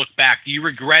you can look back, do you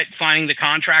regret signing the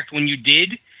contract when you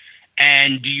did?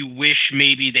 And do you wish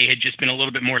maybe they had just been a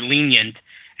little bit more lenient?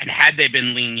 And had they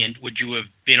been lenient, would you have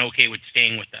been okay with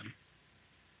staying with them?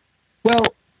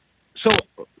 Well, so,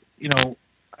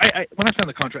 I when I signed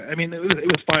the contract, it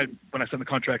was fine when I signed the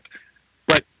contract,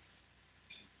 but,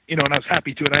 and I was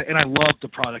happy to, and I loved the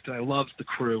product, and I loved the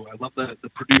crew. I loved the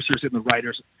producers and the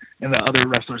writers and the other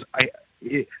wrestlers.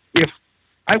 If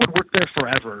I would work there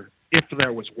forever if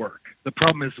there was work. The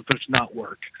problem is that there's not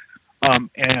work.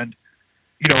 When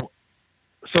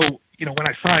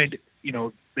I signed,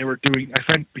 I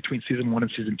signed between season 1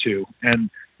 and season 2. And,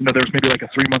 there was maybe like a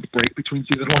 3-month break between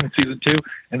season 1 and season 2.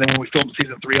 And then when we filmed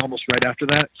season 3, almost right after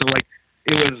that. So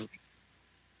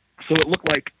it looked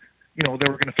like, they were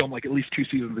going to film like at least 2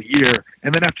 seasons a year.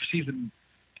 And then after season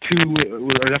 2,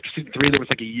 or after season 3, there was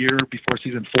like a year before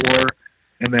season 4.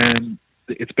 And then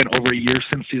it's been over a year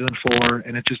since season 4,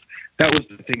 and that was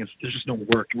the thing, is there's just no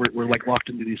work. We're like locked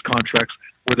into these contracts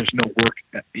where there's no work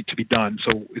to be done.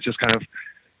 So it's just kind of,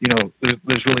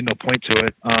 there's really no point to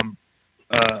it,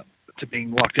 to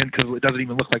being locked in, because it doesn't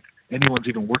even look like anyone's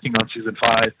even working on season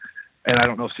 5, and I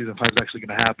don't know if season 5 is actually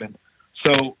going to happen.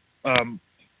 So that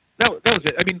was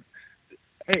it. I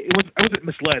wasn't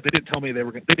misled. They didn't tell me they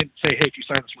didn't say, hey, if you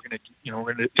sign this, we're going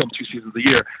to film 2 seasons a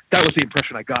year. That was the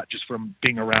impression I got just from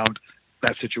being around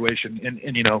that situation, and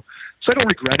so I don't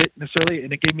regret it necessarily.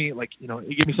 And it gave me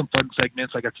some fun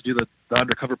segments. I got to do the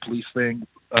undercover police thing,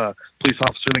 police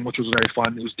officer thing, which was very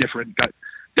fun. It was different, got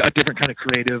a different kind of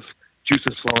creative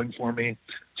juices flowing for me.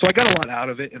 So I got a lot out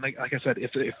of it. And like I said,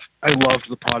 if I loved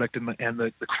the product and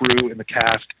the crew and the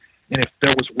cast, and if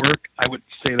there was work, I would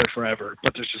stay there forever.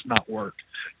 But there's just not work,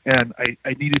 and I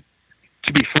needed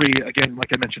to be free again.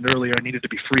 Like I mentioned earlier, I needed to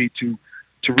be free to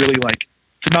really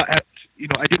to not have.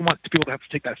 I didn't want people to have to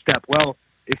take that step. Well,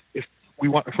 if we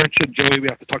want a friendship, Joey, we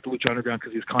have to talk to Lucha Underground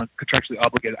because he's contractually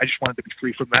obligated. I just wanted to be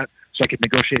free from that so I could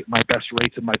negotiate my best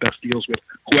rates and my best deals with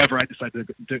whoever I decided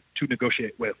to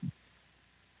negotiate with.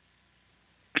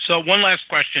 So one last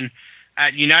question.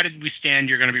 At United We Stand,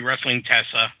 you're going to be wrestling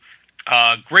Tessa.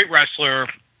 Great wrestler.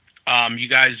 You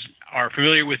guys are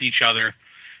familiar with each other.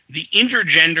 The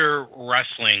intergender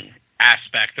wrestling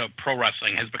aspect of pro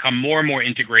wrestling has become more and more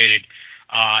integrated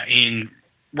in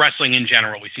wrestling in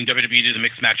general. We've seen WWE do the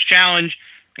Mixed Match Challenge.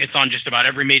 It's on just about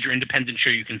every major independent show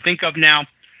you can think of now.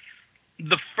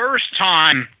 The first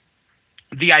time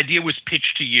the idea was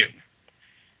pitched to you,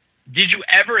 did you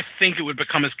ever think it would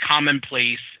become as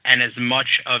commonplace and as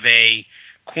much of a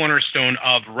cornerstone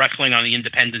of wrestling on the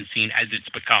independent scene as it's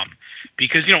become?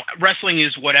 Because, wrestling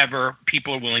is whatever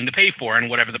people are willing to pay for and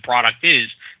whatever the product is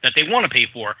that they want to pay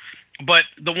for. But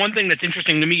the one thing that's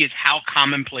interesting to me is how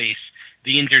commonplace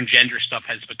the intergender stuff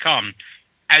has become.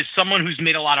 As someone who's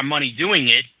made a lot of money doing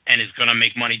it and is going to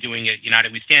make money doing it,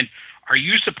 United We Stand, are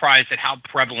you surprised at how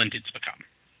prevalent it's become?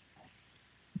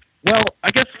 Well,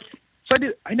 I guess so.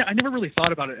 I never really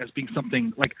thought about it as being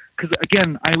something like, because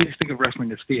again, I always think of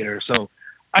wrestling as theater. So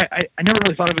I never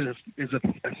really thought of it as a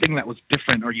thing that was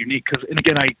different or unique. And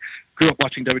again, I grew up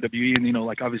watching WWE, and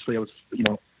obviously I was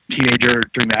teenager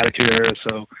during the Attitude Era,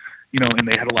 so. And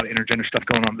they had a lot of intergender stuff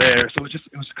going on there. So it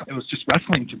was just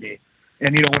wrestling to me.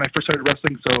 And, when I first started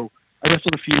wrestling, so I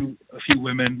wrestled a few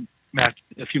women, against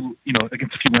a few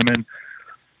women.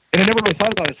 And I never really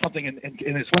thought about it as something. And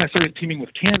it's when I started teaming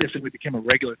with Candice and we became a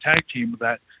regular tag team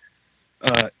that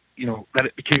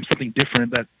it became something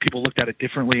different, that people looked at it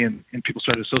differently, and people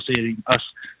started associating us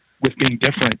with being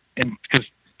different. And because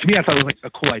to me, I thought it was like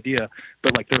a cool idea,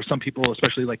 but there were some people,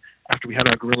 especially after we had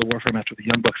our guerrilla warfare match with the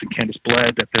Young Bucks and Candice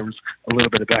Bled, that there was a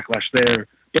little bit of backlash there.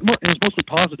 but it was mostly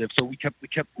positive. So we kept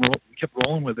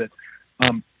rolling with it.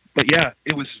 But yeah,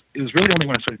 it was really only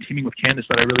when I started teaming with Candice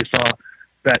that I really saw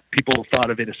that people thought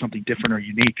of it as something different or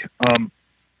unique.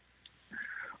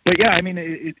 But yeah, I mean,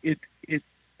 I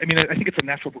think it's a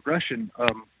natural progression.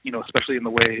 Especially in the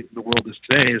way the world is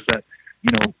today, is that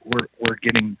we're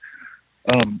working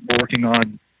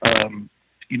on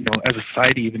as a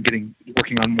society, even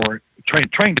working on more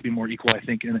trying to be more equal. I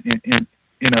think in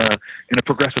a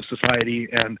progressive society,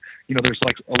 and there's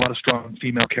like a lot of strong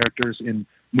female characters in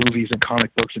movies and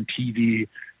comic books and TV,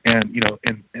 and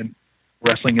and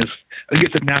wrestling is, I think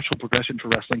it's a natural progression for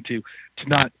wrestling to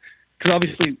not, because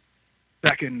obviously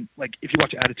back in, like, if you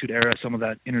watch Attitude Era, some of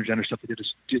that intergender stuff they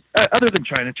did, other than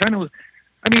China was,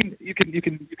 I mean, you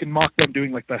can mock them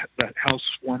doing like the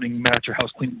housewarming match or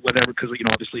house clean, whatever, because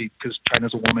obviously because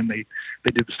China's a woman, they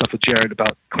did the stuff with Jared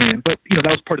about cleaning, but that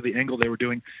was part of the angle they were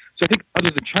doing. So I think other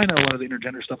than China, a lot of the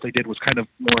intergender stuff they did was kind of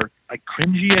more like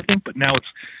cringy, I think, but now it's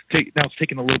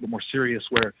taken a little bit more serious,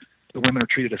 where the women are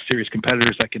treated as serious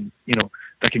competitors that can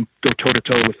go toe to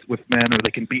toe with men, or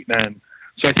they can beat men.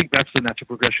 So I think that's the natural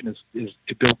progression is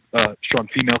to build strong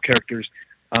female characters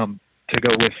to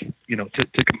go with,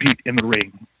 to compete in the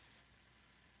ring.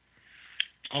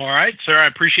 All right, sir. I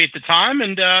appreciate the time,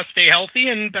 and stay healthy,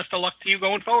 and best of luck to you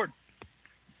going forward.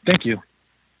 Thank you.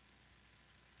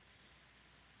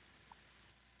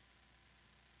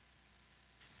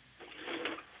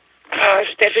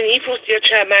 Stephanie for Steel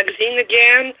Chair Magazine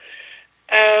again.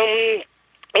 I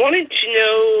wanted to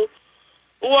know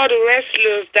who are the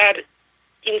wrestlers that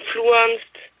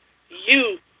influenced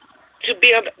you to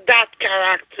build that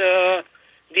character,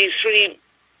 this really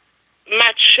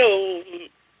macho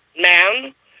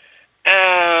man.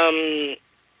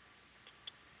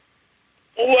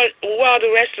 Who are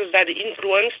the wrestlers that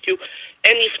influenced you?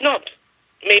 And if not,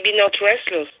 maybe not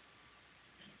wrestlers.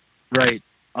 Right.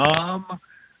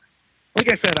 Like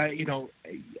I said,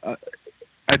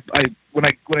 when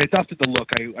I adopted the look,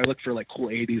 I looked for like cool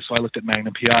 80s, so I looked at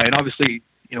Magnum PI, and obviously,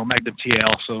 Magnum TA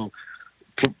also,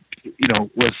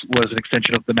 was an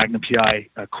extension of the Magnum PI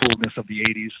coolness of the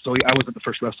 80s. So I wasn't the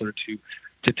first wrestler to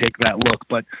take that look,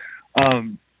 but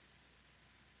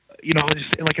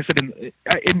just like I said,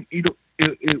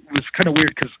 it was kind of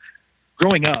weird because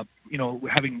growing up,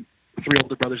 having three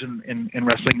older brothers in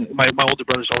wrestling, my older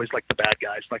brothers always liked the bad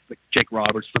guys, like the Jake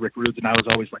Roberts, the Rick Rudes, and I was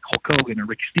always like Hulk Hogan or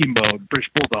Ricky Steamboat, British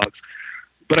Bulldogs.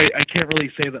 But I can't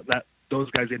really say that those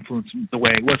guys influenced the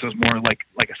way it was. It was more like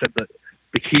I said, the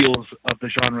heels of the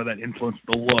genre that influenced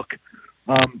the look.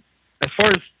 As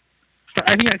far as,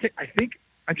 I think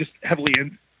I'm just heavily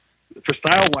for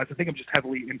style wise, I think I'm just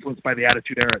heavily influenced by the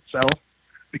Attitude Era itself,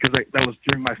 because that was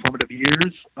during my formative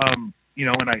years. And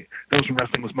that was when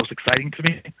wrestling was most exciting to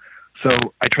me. So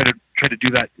I try to do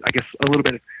that. I guess a little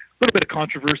bit of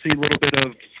controversy, a little bit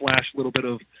of flash, a little bit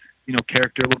of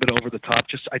character, a little bit over the top.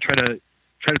 Just I try to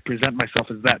present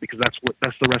myself as that, because that's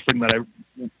the wrestling that I.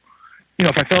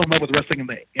 If I fell in love with wrestling in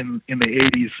the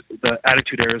 80s, the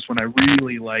Attitude Era is when I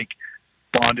really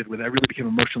bonded with it. I really became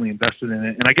emotionally invested in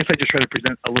it, and I guess I just try to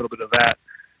present a little bit of that.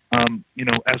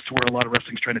 As to where a lot of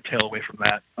wrestling's trying to tail away from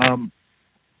that.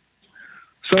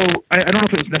 So I don't know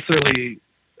if it was necessarily,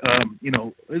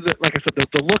 like I said,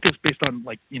 the look is based on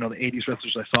the 80s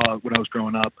wrestlers I saw when I was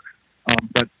growing up,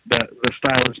 but the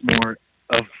style is more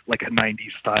of like a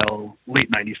 90s style, late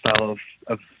 90s style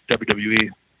of WWE.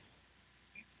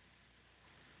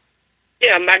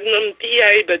 Yeah, Magnum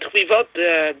PI, but without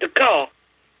the car,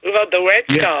 without the red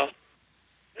car.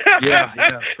 yeah,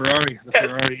 Ferrari, the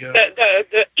Ferrari. Yeah.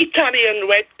 The Italian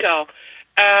red car.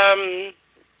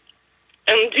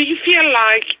 And do you feel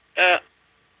like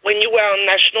when you were on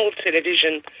national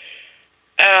television,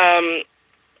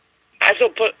 as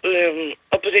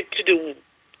opposite to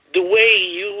the way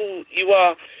you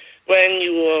are when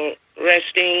you were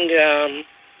wrestling,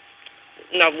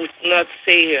 not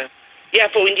say,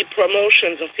 for indie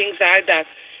promotions or things like that,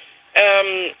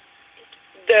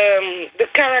 the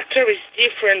character is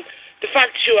different. The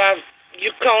fact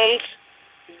you can't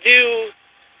do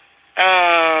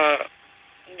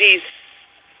this.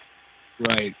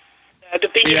 Right. The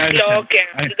penis lock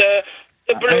and the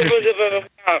blue.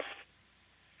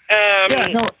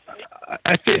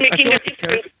 I feel like the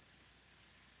character.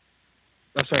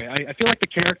 I feel like the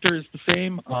character is the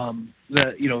same.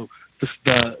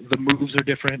 The moves are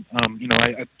different.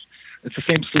 It's the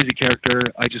same sleazy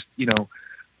character. I just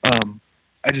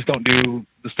don't do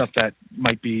the stuff that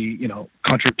might be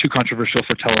too controversial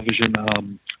for television.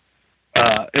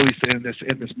 At least in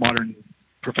this modern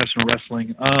professional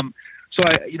wrestling. So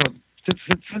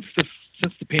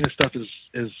since the penis stuff is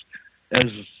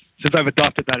since I've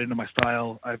adopted that into my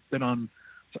style, I've been on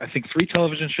I think 3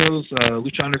 television shows: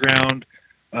 Lucha Underground,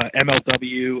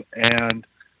 MLW, and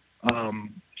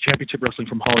Championship Wrestling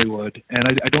from Hollywood.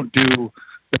 And I don't do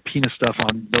the penis stuff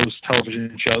on those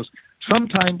television shows.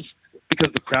 Sometimes,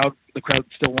 because the crowd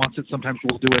still wants it, sometimes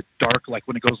we'll do it dark, like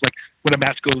when a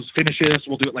match finishes,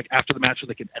 we'll do it like after the match so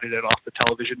they can edit it off the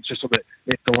television just so that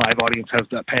the live audience has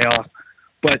that payoff.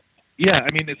 But yeah,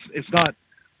 I mean, it's not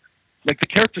like the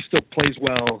character still plays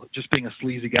well just being a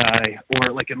sleazy guy,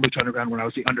 or like in Lucha Underground when I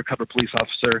was the undercover police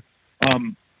officer.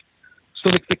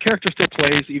 So the character still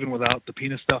plays even without the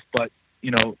penis stuff, but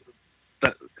you know,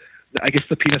 I guess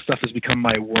the penis stuff has become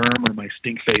my worm or my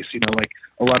stink face. You know, like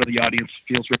a lot of the audience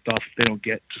feels ripped off if they don't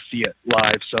get to see it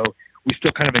live. So we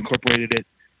still kind of incorporated it,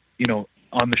 you know,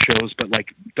 on the shows, but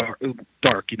like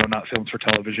dark, you know, not films for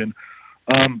television.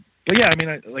 But yeah, I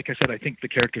mean, like I said, I think the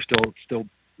character still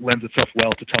lends itself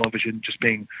well to television, just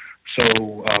being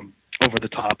so over the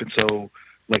top and so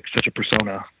like such a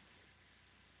persona.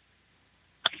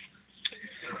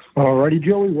 All righty,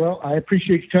 Joey. Well, I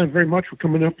appreciate your time very much. We're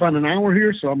coming up on an hour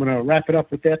here, so I'm going to wrap it up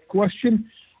with that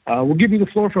question. We'll give you the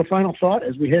floor for a final thought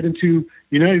as we head into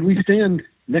United We Stand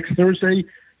next Thursday,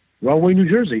 Rahway, New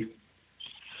Jersey.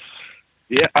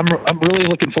 Yeah, I'm really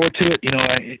looking forward to it. You know,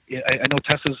 I know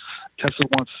Tessa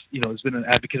wants, you know, has been an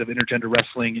advocate of intergender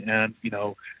wrestling, and you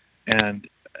know, and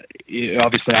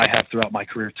obviously I have throughout my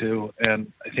career too.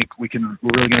 And I think we're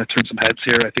really going to turn some heads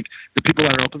here. I think the people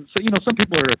that are open. So you know, some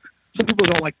people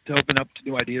don't like to open up to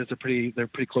new ideas. They're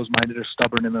pretty closed-minded or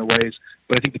stubborn in their ways.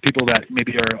 But I think the people that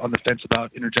maybe are on the fence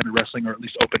about intergender wrestling, or at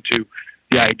least open to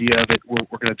the idea of it, we're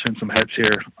going to turn some heads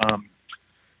here.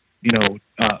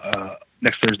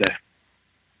 Next Thursday.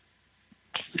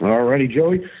 All righty,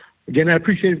 Joey. Again, I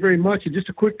appreciate it very much. And just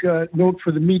a quick note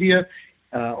for the media.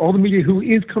 All the media who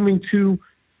is coming to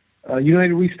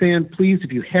United We Stand, please,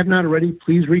 if you have not already,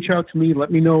 please reach out to me.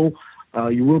 Let me know.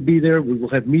 You will be there. We will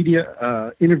have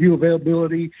media interview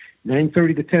availability,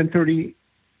 9:30 to 10:30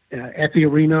 at the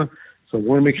arena. So I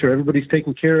want to make sure everybody's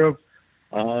taken care of.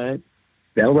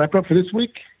 That'll wrap up for this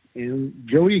week. And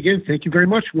Joey, again, thank you very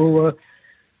much. We'll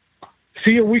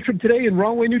see you a week from today in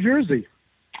Rahway, New Jersey.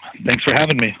 Thanks for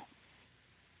having me.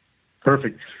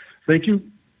 Perfect. Thank you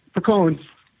for calling.